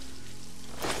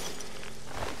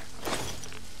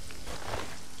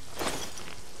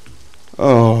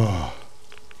 Oh.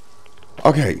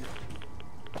 Okay.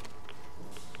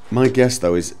 My guess,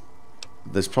 though, is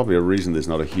there's probably a reason there's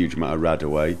not a huge amount of rad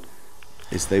away.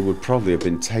 Is they would probably have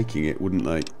been taking it, wouldn't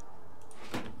they?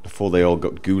 Before they all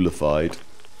got ghoulified.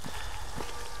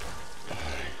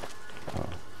 Oh.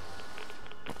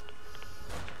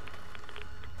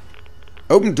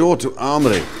 Open door to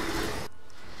armory.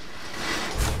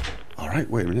 Alright,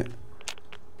 wait a minute.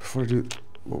 Before I do...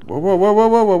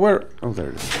 Whoa, where? Oh, there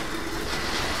it is.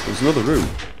 There's another room.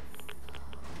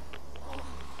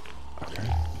 Okay.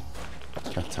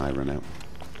 That tie ran out.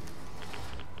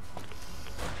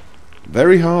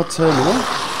 Very hard terminal.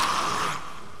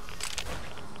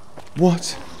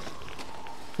 What?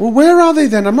 Well, where are they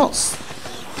then? I'm not...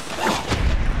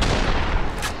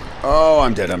 Oh,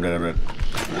 I'm dead.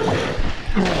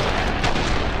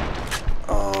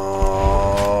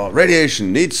 Oh,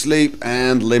 radiation, need sleep,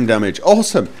 and limb damage.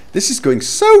 Awesome. This is going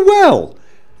so well.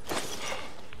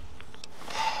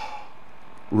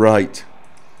 Right.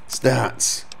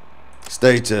 Stats.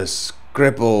 Status.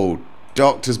 Crippled.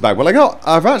 Doctor's bag. Well,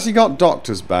 I've actually got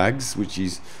doctor's bags, which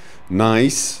is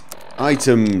nice.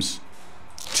 Items.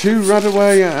 2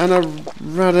 Radaway and a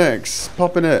Radex.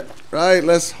 Popping it. Right,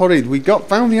 let's hurry.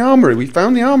 Found the armory. We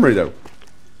found the armory, though.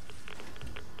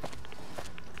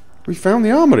 We found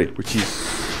the armory, which is...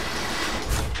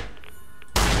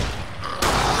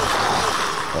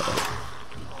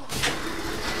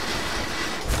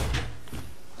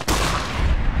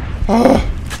 Oh.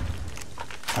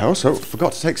 I also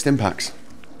forgot to take stim packs.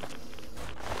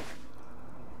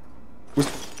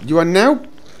 You are now...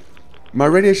 My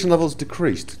radiation level's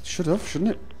decreased. Should have,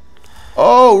 shouldn't it?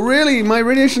 Oh, really? My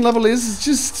radiation level is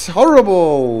just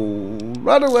horrible.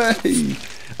 Right away.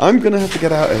 I'm going to have to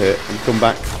get out of here and come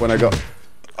back when I got...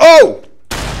 Oh!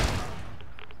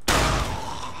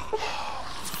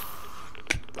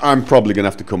 I'm probably going to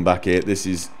have to come back here. This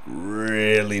is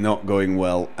really not going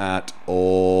well at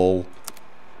all.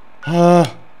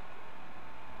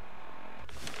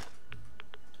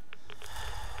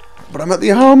 But I'm at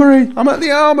the armory. I'm at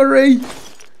the armory.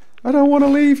 I don't want to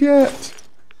leave yet.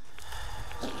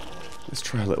 Let's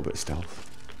try a little bit of stealth.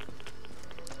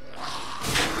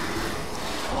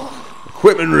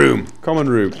 Equipment room. Common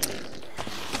room.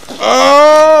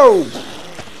 Oh!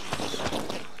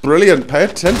 Brilliant. Pay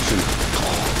attention.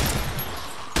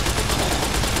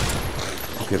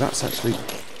 Okay, that's actually...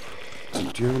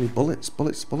 Do you have any bullets?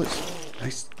 Bullets.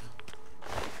 Nice.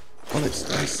 Bullets.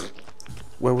 Nice.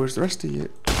 Well, where's the rest of you?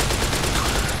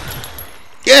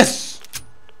 Yes!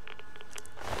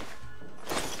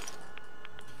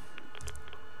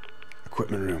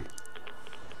 Equipment room.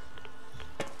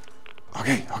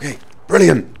 Okay.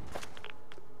 Brilliant.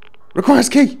 Requires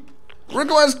key.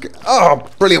 Oh,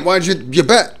 brilliant. Why did you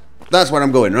bet? That's where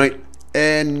I'm going, right?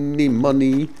 Any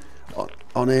money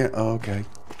on here? Oh, okay.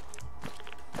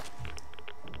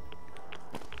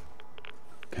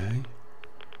 Okay.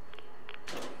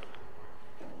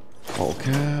 Bottle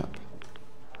cap.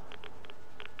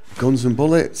 Guns and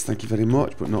bullets, thank you very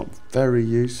much, but not very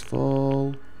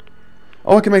useful.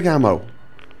 Oh, I can make ammo.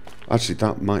 Actually,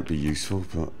 that might be useful,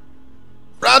 but...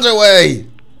 Run away!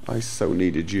 I so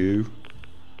needed you.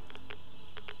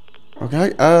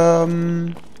 Okay,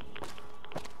 I've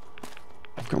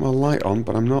got my light on,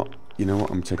 but I'm not... You know what,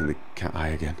 I'm taking the cat eye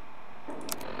again.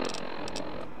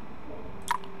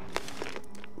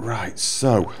 Right,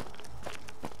 so...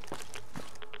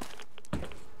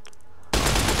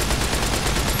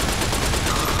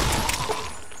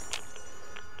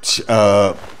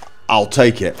 I'll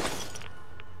take it.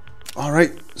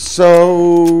 Alright,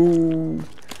 so...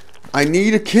 I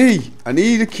need a key.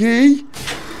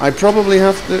 I probably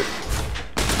have to...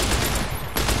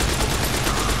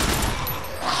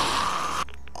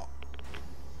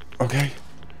 Okay.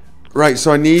 Right,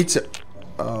 so I need to...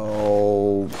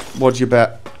 Oh... What do you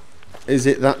bet? Is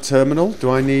it that terminal? Do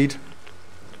I need...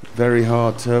 Very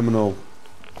hard terminal.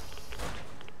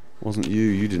 Wasn't you.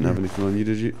 You didn't have anything on you,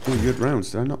 did you? Oh, you had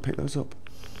rounds. Did I not pick those up?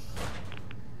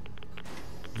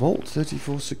 Vault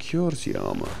 34 security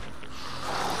armor.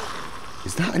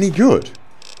 Is that any good?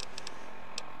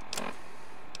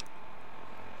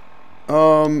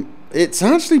 It's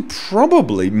actually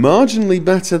probably marginally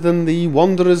better than the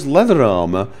Wanderer's leather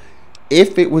armor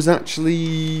if it was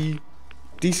actually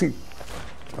decent.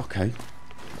 Okay.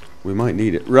 We might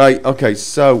need it. Right, okay,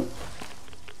 so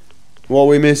what are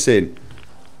we missing?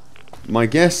 My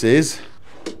guess is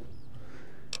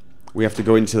we have to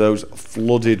go into those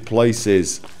flooded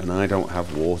places, and I don't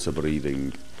have water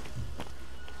breathing.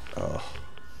 Oh.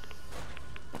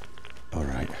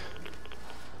 Alright.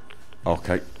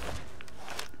 Okay.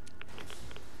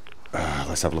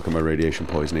 Let's have a look at my radiation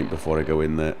poisoning before I go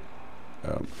in there.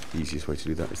 Easiest way to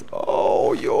do that is...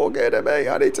 Oh, you're kidding me.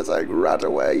 I need to take right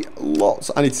away.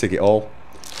 Lots. I need to take it all.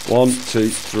 1, 2,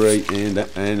 3, and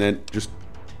then just...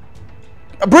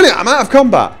 Brilliant! I'm out of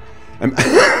combat!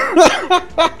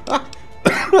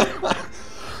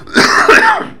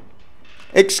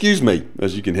 Excuse me,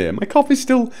 as you can hear. My cough is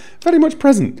still very much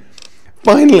present.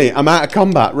 Finally, I'm out of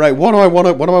combat. Right, what do I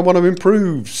want to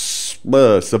improve?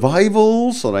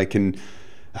 Survival, so that I can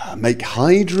make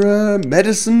Hydra,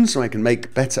 medicine, so I can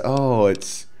make better... Oh,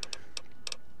 it's...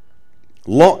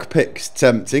 Lockpick's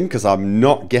tempting, because I'm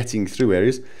not getting through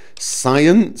areas.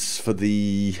 Science for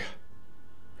the...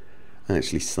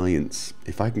 Actually, science.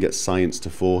 If I can get science to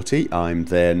 40, I'm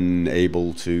then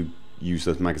able to use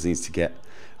those magazines to get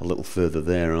a little further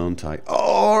there, aren't I?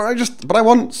 Oh, but I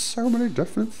want so many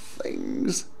different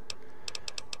things.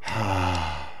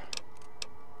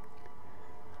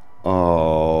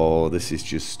 Oh, this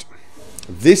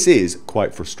is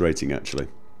quite frustrating, actually.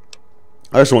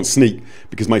 I also want sneak,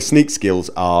 because my sneak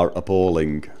skills are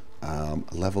appalling.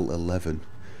 Level 11.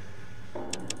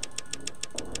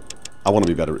 I want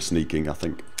to be better at sneaking, I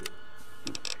think.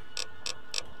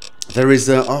 There is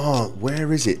a... Oh,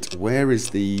 where is it? Where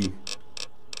is the...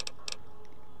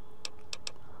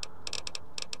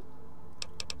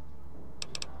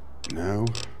 No.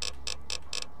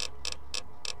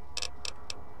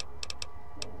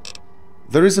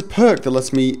 There is a perk that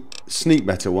lets me sneak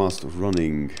better whilst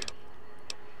running.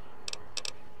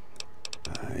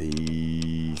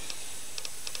 I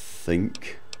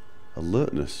think...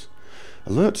 Alertness.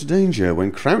 Alert to danger.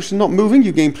 When crouched and not moving,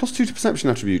 you gain +2 to perception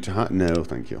attribute to No,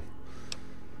 thank you.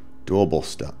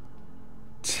 Doorbuster.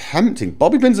 Tempting.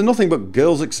 Bobby pins are nothing but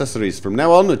girls' accessories. From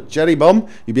now on, a cherry bomb,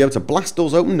 you'll be able to blast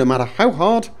doors open no matter how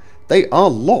hard they are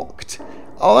locked.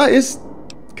 Oh, that is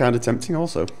kind of tempting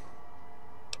also.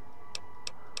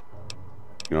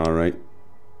 Alright.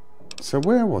 So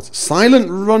where was it? Silent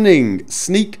running.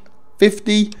 Sneak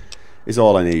 50 is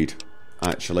all I need,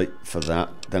 actually, for that.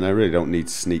 Then I really don't need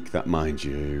sneak that, mind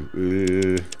you.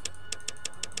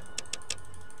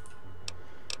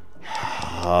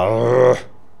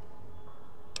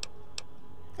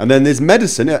 And then there's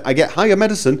medicine. I get higher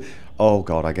medicine. Oh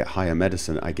god, I get higher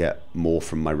medicine. I get more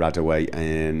from my Radaway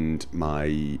and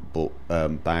my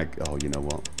bag. Oh, you know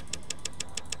what?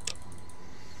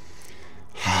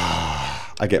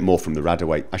 I get more from the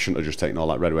Radaway. I shouldn't have just taken all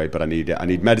that Radaway, but I need it. I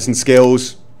need medicine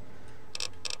skills.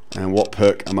 And what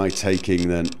perk am I taking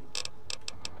then?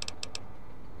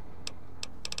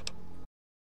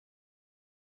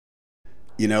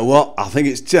 You know what? I think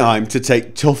it's time to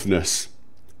take toughness.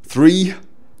 3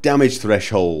 damage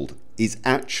threshold is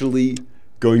actually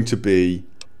going to be...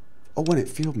 Oh, when it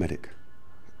field medic.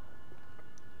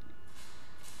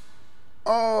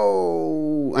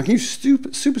 Oh, I can use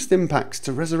super stim packs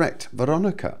to resurrect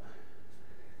Veronica.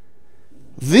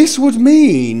 This would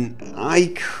mean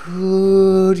I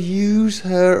could use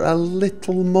her a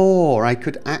little more. I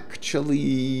could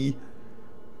actually...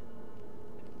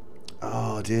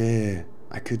 Oh dear.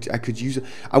 I could use her.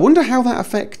 I wonder how that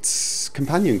affects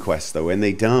companion quests though when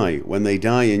they die. When they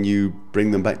die and you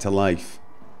bring them back to life.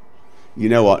 You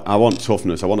know what? I want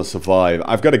toughness. I want to survive.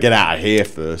 I've got to get out of here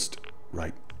first.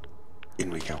 Right. In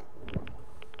we go.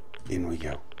 In we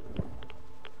go.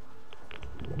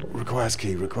 Requires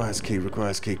key, requires key,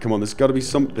 requires key. Come on, there's got to be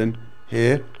something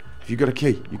here. Have you got a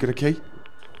key? You got a key?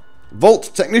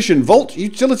 Vault technician, vault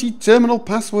utility terminal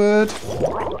password.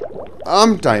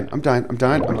 I'm dying, I'm dying, I'm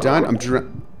dying, I'm dying,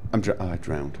 I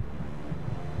drowned.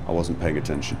 I wasn't paying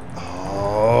attention.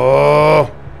 Oh!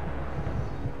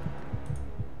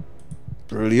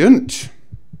 Brilliant.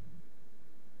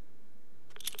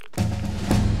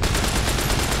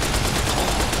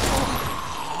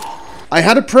 I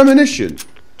had a premonition.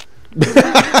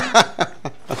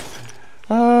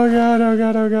 Oh god, oh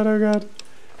god, oh god, oh god.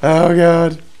 Oh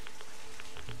god.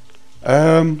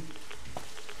 And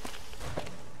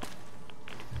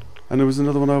there was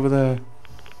another one over there.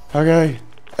 Okay.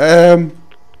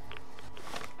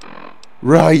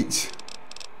 Right.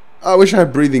 I wish I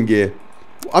had breathing gear.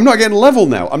 I'm not getting a level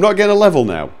now. I'm not getting a level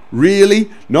now. Really?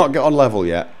 Not get on level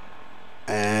yet.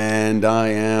 And I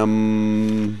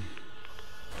am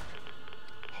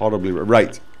horribly...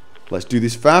 Right. Let's do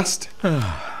this fast.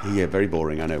 Yeah, very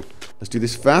boring, I know. Let's do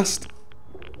this fast.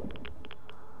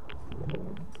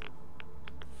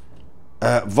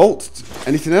 Vault.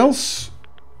 Anything else?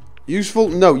 Useful?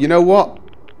 No, you know what?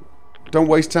 Don't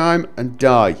waste time and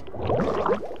die.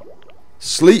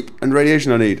 Sleep and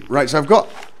radiation I need. Right, so I've got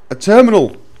a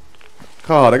terminal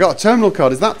card. I got a terminal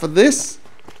card. Is that for this?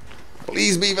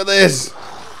 Please be for this.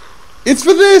 It's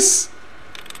for this.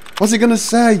 What's it going to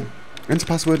say? Enter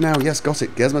password now. Yes, got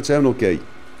it. Here's my terminal key.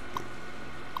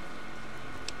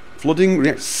 Flooding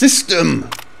react system.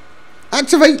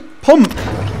 Activate pump.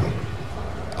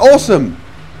 Awesome.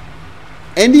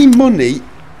 Any money,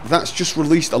 that's just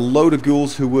released a load of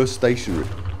ghouls who were stationary.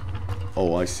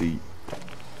 Oh, I see.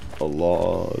 A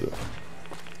lot.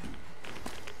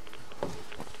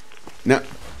 Now,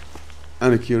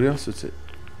 and a curiosity.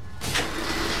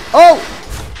 Oh!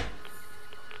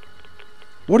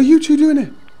 What are you two doing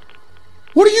here?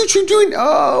 What are you two doing?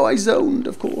 Oh, I zoned,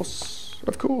 of course.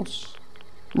 Of course.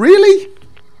 Really?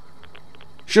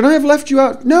 Should I have left you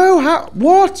out? No, how?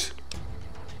 What?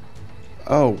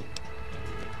 Oh.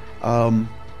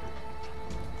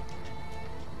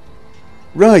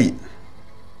 Right.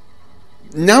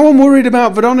 Now I'm worried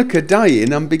about Veronica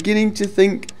dying. I'm beginning to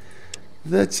think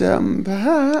that,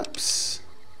 perhaps...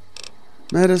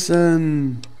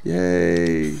 Medicine.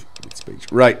 Yay. Speech.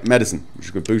 Right, medicine. We're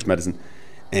just going to boost medicine.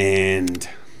 And...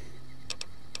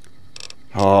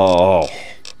 Oh.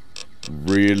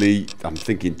 Really? I'm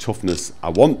thinking toughness. I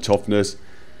want toughness.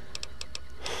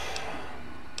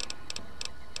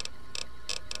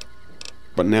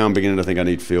 But now I'm beginning to think I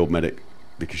need field medic.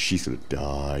 Because she's going to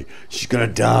die. She's going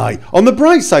to die. On the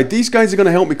bright side, these guys are going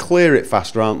to help me clear it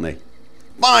faster, aren't they?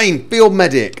 Fine, field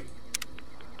medic.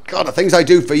 God, the things I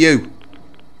do for you.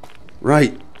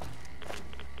 Right.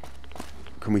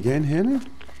 Can we get in here now?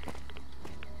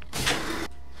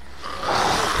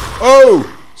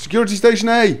 Oh! Security station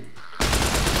A.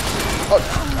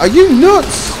 Oh, are you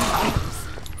nuts?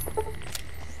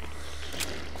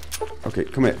 Okay,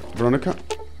 come here, Veronica.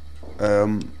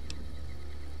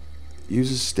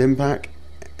 Use a stim pack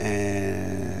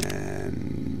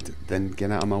and then get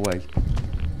out of my way.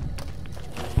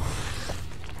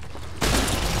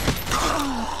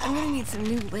 I'm gonna need some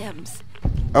new limbs.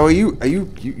 Oh,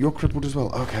 you're crippled as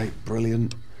well? Okay,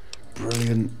 brilliant.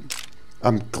 Brilliant.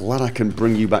 I'm glad I can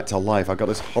bring you back to life. I got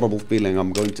this horrible feeling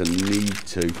I'm going to need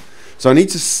to. So I need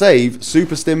to save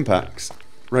super stim packs.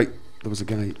 Right, there was a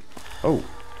guy. Oh.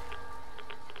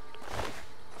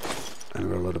 And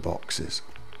there are a load of boxes.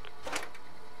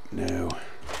 No.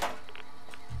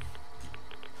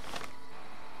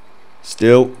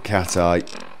 Still cat eye.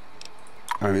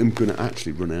 I'm going to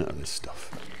actually run out of this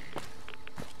stuff.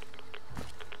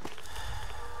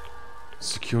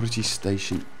 Security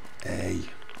station A.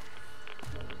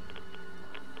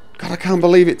 God, I can't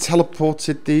believe it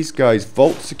teleported these guys.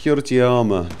 Vault security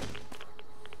armor.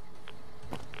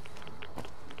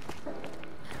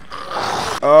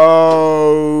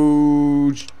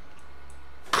 Oh,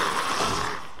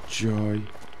 joy.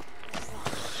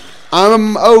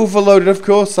 I'm overloaded, of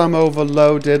course I'm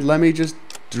overloaded. Let me just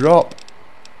drop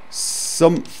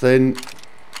something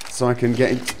so I can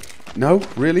get in. No,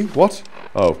 really? What?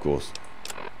 Oh, of course.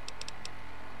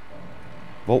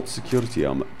 Vault security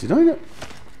armor. Did I know?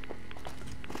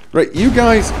 Right, you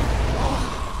guys.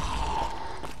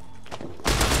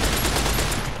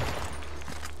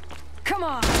 Come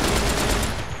on.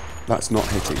 That's not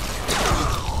hitting.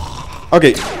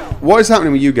 Okay, what is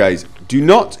happening with you guys? Do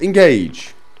not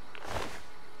engage.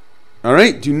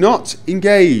 Alright, do not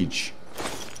engage.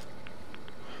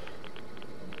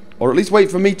 Or at least wait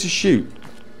for me to shoot.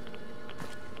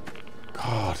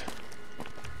 God.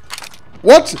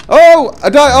 What? Oh, I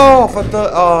died. Oh, for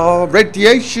the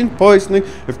radiation poisoning.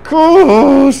 Of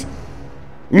course.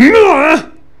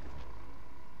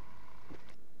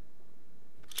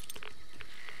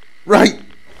 Right.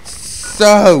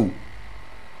 So,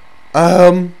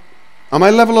 am I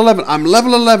level 11? I'm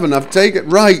level 11. I've taken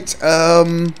right.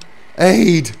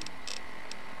 Aid.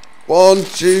 1,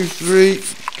 2, 3.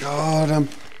 God, I'm.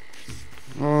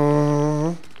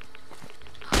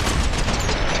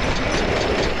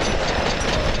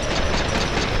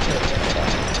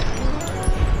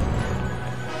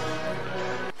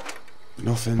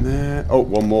 Nothing there. Oh,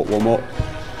 one more, one more.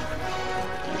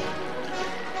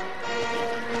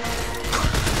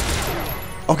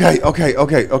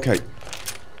 Okay.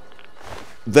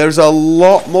 There's a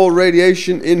lot more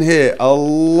radiation in here.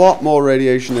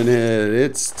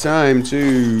 It's time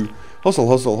to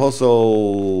hustle.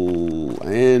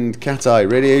 And cat eye.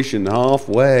 Radiation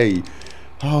halfway.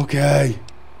 Okay.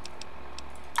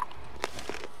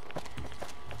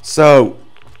 So,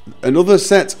 another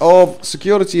set of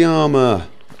security armor.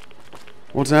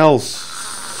 What else?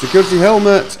 Security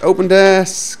helmet. Open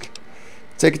desk.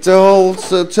 Take it all.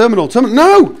 Terminal.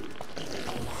 No!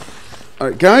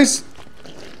 Alright, guys.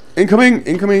 Incoming.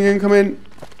 Kill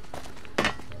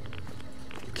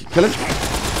it.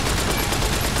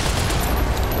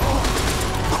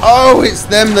 Oh, it's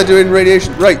them. They're doing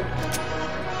radiation. Right.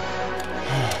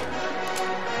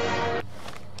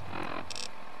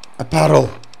 Apparel.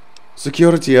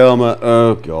 Security armor.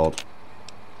 Oh, God.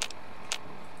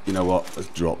 You know what? Let's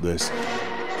drop this.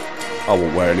 I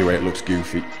won't wear it anyway. It looks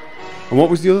goofy. And what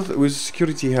was the other? It was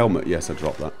security helmet. Yes, I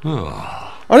dropped that.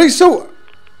 Alright, so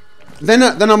then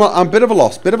I'm a bit of a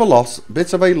loss.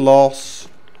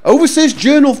 Overseas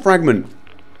journal fragment.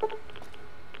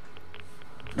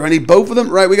 Do I need both of them?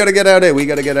 Right, we gotta get out of here.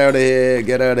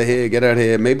 Get out of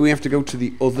here. Maybe we have to go to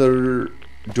the other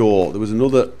door. There was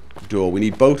another door. We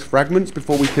need both fragments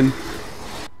before we can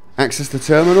access the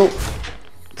terminal.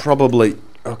 Probably.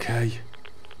 Okay.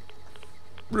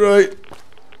 Right.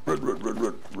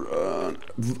 Run.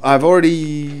 I've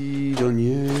already done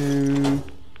you.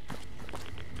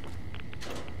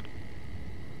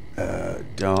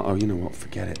 Dart. Oh, you know what?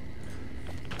 Forget it.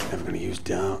 Never going to use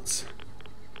darts.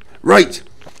 Right.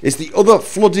 It's the other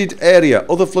flooded area.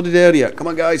 Come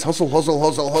on, guys. Hustle.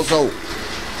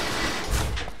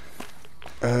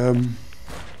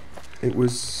 It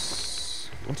was...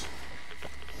 What?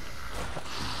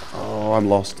 Oh, I'm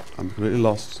lost. I'm completely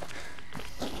lost.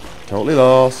 Totally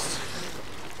lost.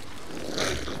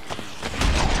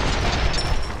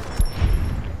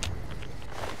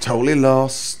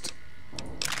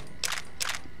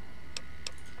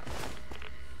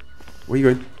 Where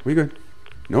you going?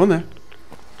 No one there.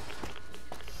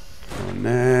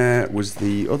 Was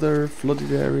the other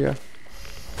flooded area.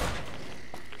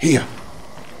 Here.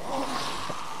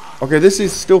 Okay, this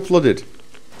is still flooded.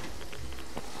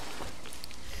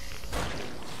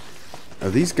 Are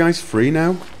these guys free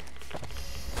now?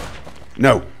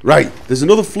 No. Right. There's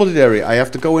another flooded area. I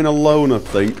have to go in alone, I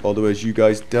think. Otherwise you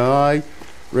guys die.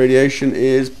 Radiation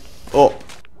is up.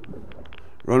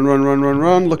 Run.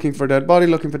 Looking for dead body.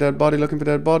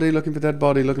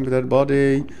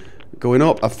 Going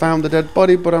up. I found the dead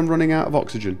body, but I'm running out of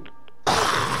oxygen.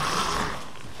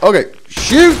 Okay.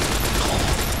 Shoot!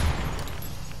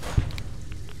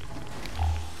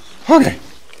 Okay.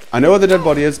 I know where the dead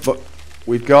body is, but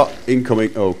we've got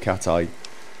incoming. Oh, cat eye.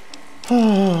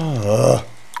 Come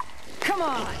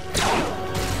on.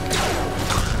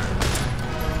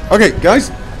 Okay, guys.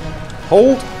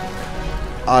 Hold.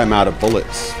 I'm out of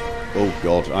bullets. Oh,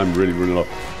 God. I'm really running low.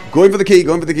 Going for the key.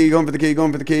 Found the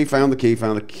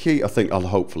key. I think.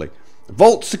 Hopefully.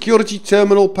 Vault security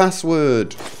terminal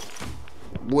password.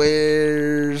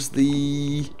 Where's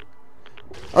the...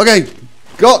 Okay.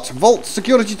 Got vault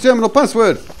security terminal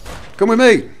password. Come with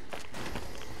me.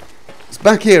 It's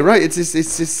back here, right?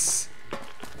 It's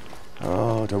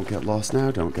Oh, don't get lost now.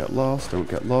 Don't get lost.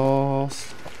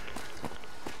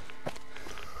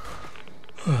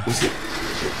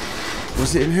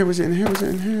 Was it in here?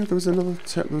 There was a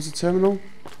terminal.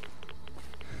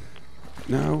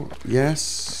 No.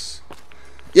 Yes.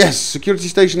 Security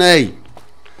station A.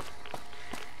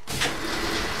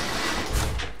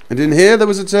 And in here there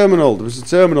was a terminal.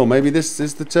 Maybe this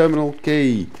is the terminal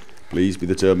key. Please be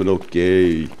the terminal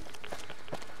key.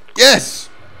 Yes!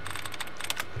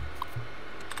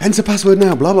 Enter password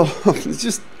now. Blah, blah. It's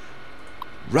just...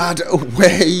 Rad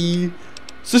away.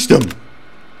 System.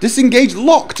 Disengage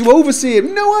lock to oversee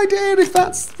him. No idea if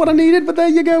that's what I needed, but there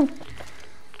you go.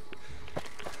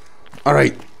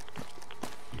 Alright.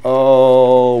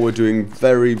 Oh, we're doing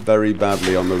very, very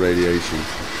badly on the radiation.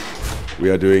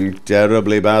 We are doing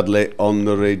terribly badly on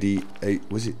the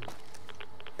Was it?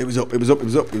 It was up.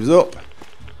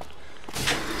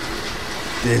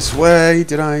 This way.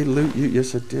 Did I loot you?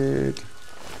 Yes, I did.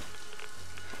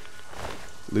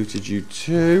 Looted you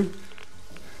too.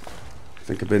 I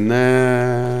think I've been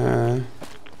there.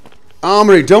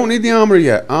 Armory. Don't need the armory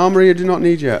yet. Armory I do not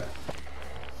need yet.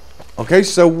 Okay,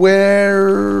 so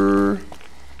where...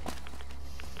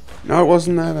 No, it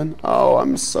wasn't there then. Oh,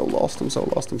 I'm so lost.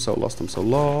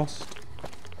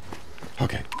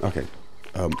 Okay.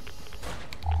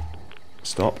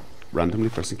 Stop. Randomly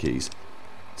pressing keys.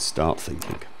 Start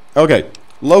thinking. Okay.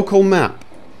 Local map.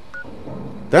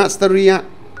 That's the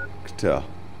reactor.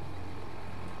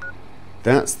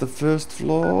 That's the first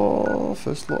floor.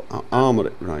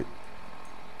 Armory, right.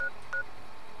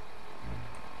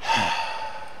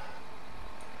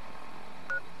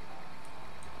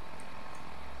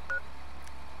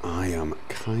 I am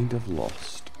kind of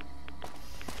lost.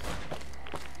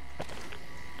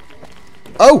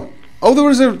 Oh! Oh, there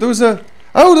was a...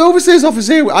 Oh, the overseer's office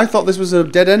here! I thought this was a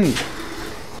dead end.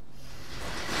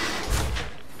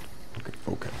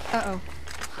 Okay. Uh-oh.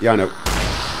 Yeah, I know.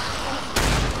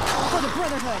 For the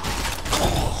Brotherhood.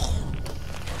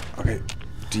 Okay.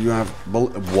 Do you have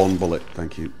one bullet?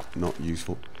 Thank you. Not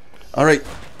useful. Alright.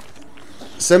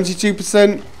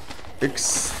 72%.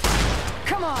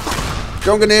 Come on.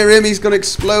 Don't go near him. He's going to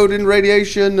explode in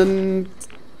radiation and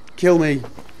kill me.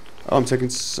 Oh, I'm taking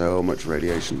so much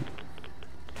radiation.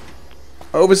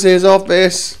 Overseer's off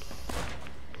base.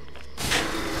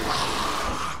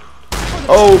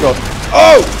 Oh, God.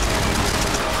 Oh!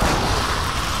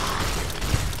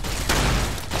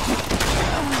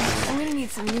 I'm gonna need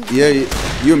some new... Yeah,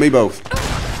 you and me both.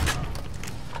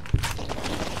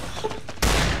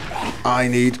 I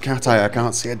need cat eye. I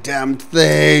can't see a damn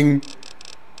thing.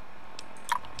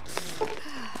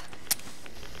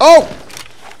 Oh!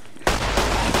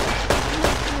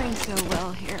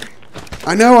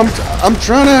 I know, I'm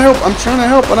trying to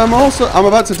help, but I'm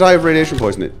about to die of radiation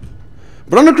poisoning.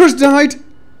 Bronicrus died.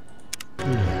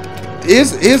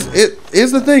 Here's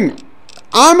the thing.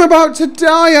 I'm about to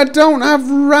die, I don't have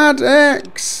Rad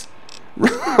X.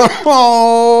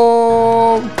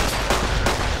 Oh.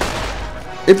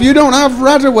 If you don't have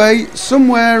Radaway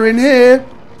somewhere in here,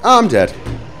 I'm dead.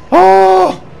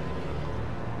 Oh.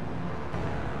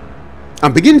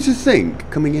 I'm beginning to think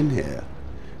coming in here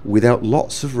without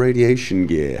lots of radiation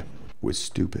gear was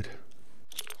stupid.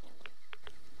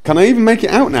 Can I even make it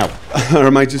out now? Or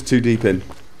am I just too deep in?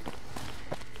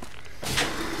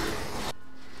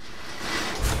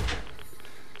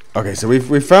 Okay, so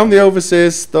we've found the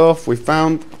overseer's stuff. We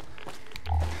found...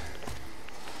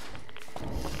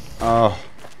 Oh.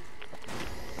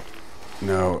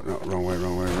 No, wrong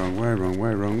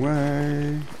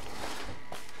way.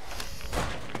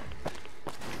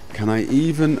 Can I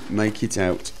even make it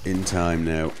out in time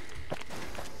now?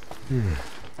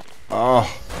 Oh.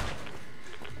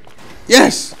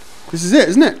 Yes! This is it,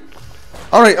 isn't it?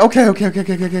 Alright, okay.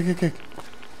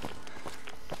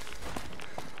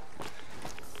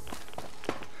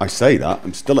 I say that,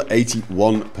 I'm still at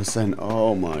 81%.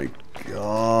 Oh my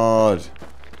god.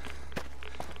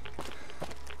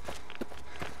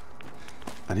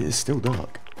 And it is still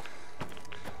dark.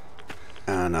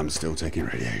 And I'm still taking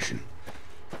radiation.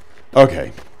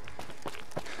 Okay.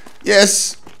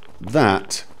 Yes,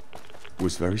 that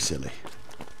was very silly.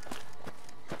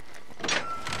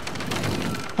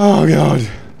 Oh god.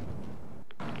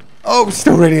 Oh,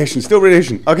 still radiation.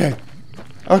 Okay.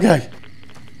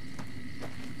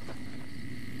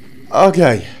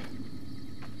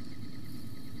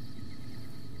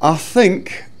 I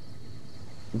think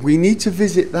we need to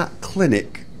visit that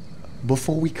clinic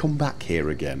before we come back here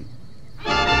again.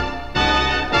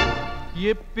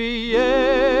 Yippee-yay,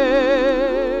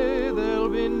 there'll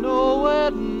be no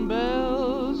wedding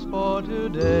bells for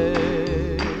today.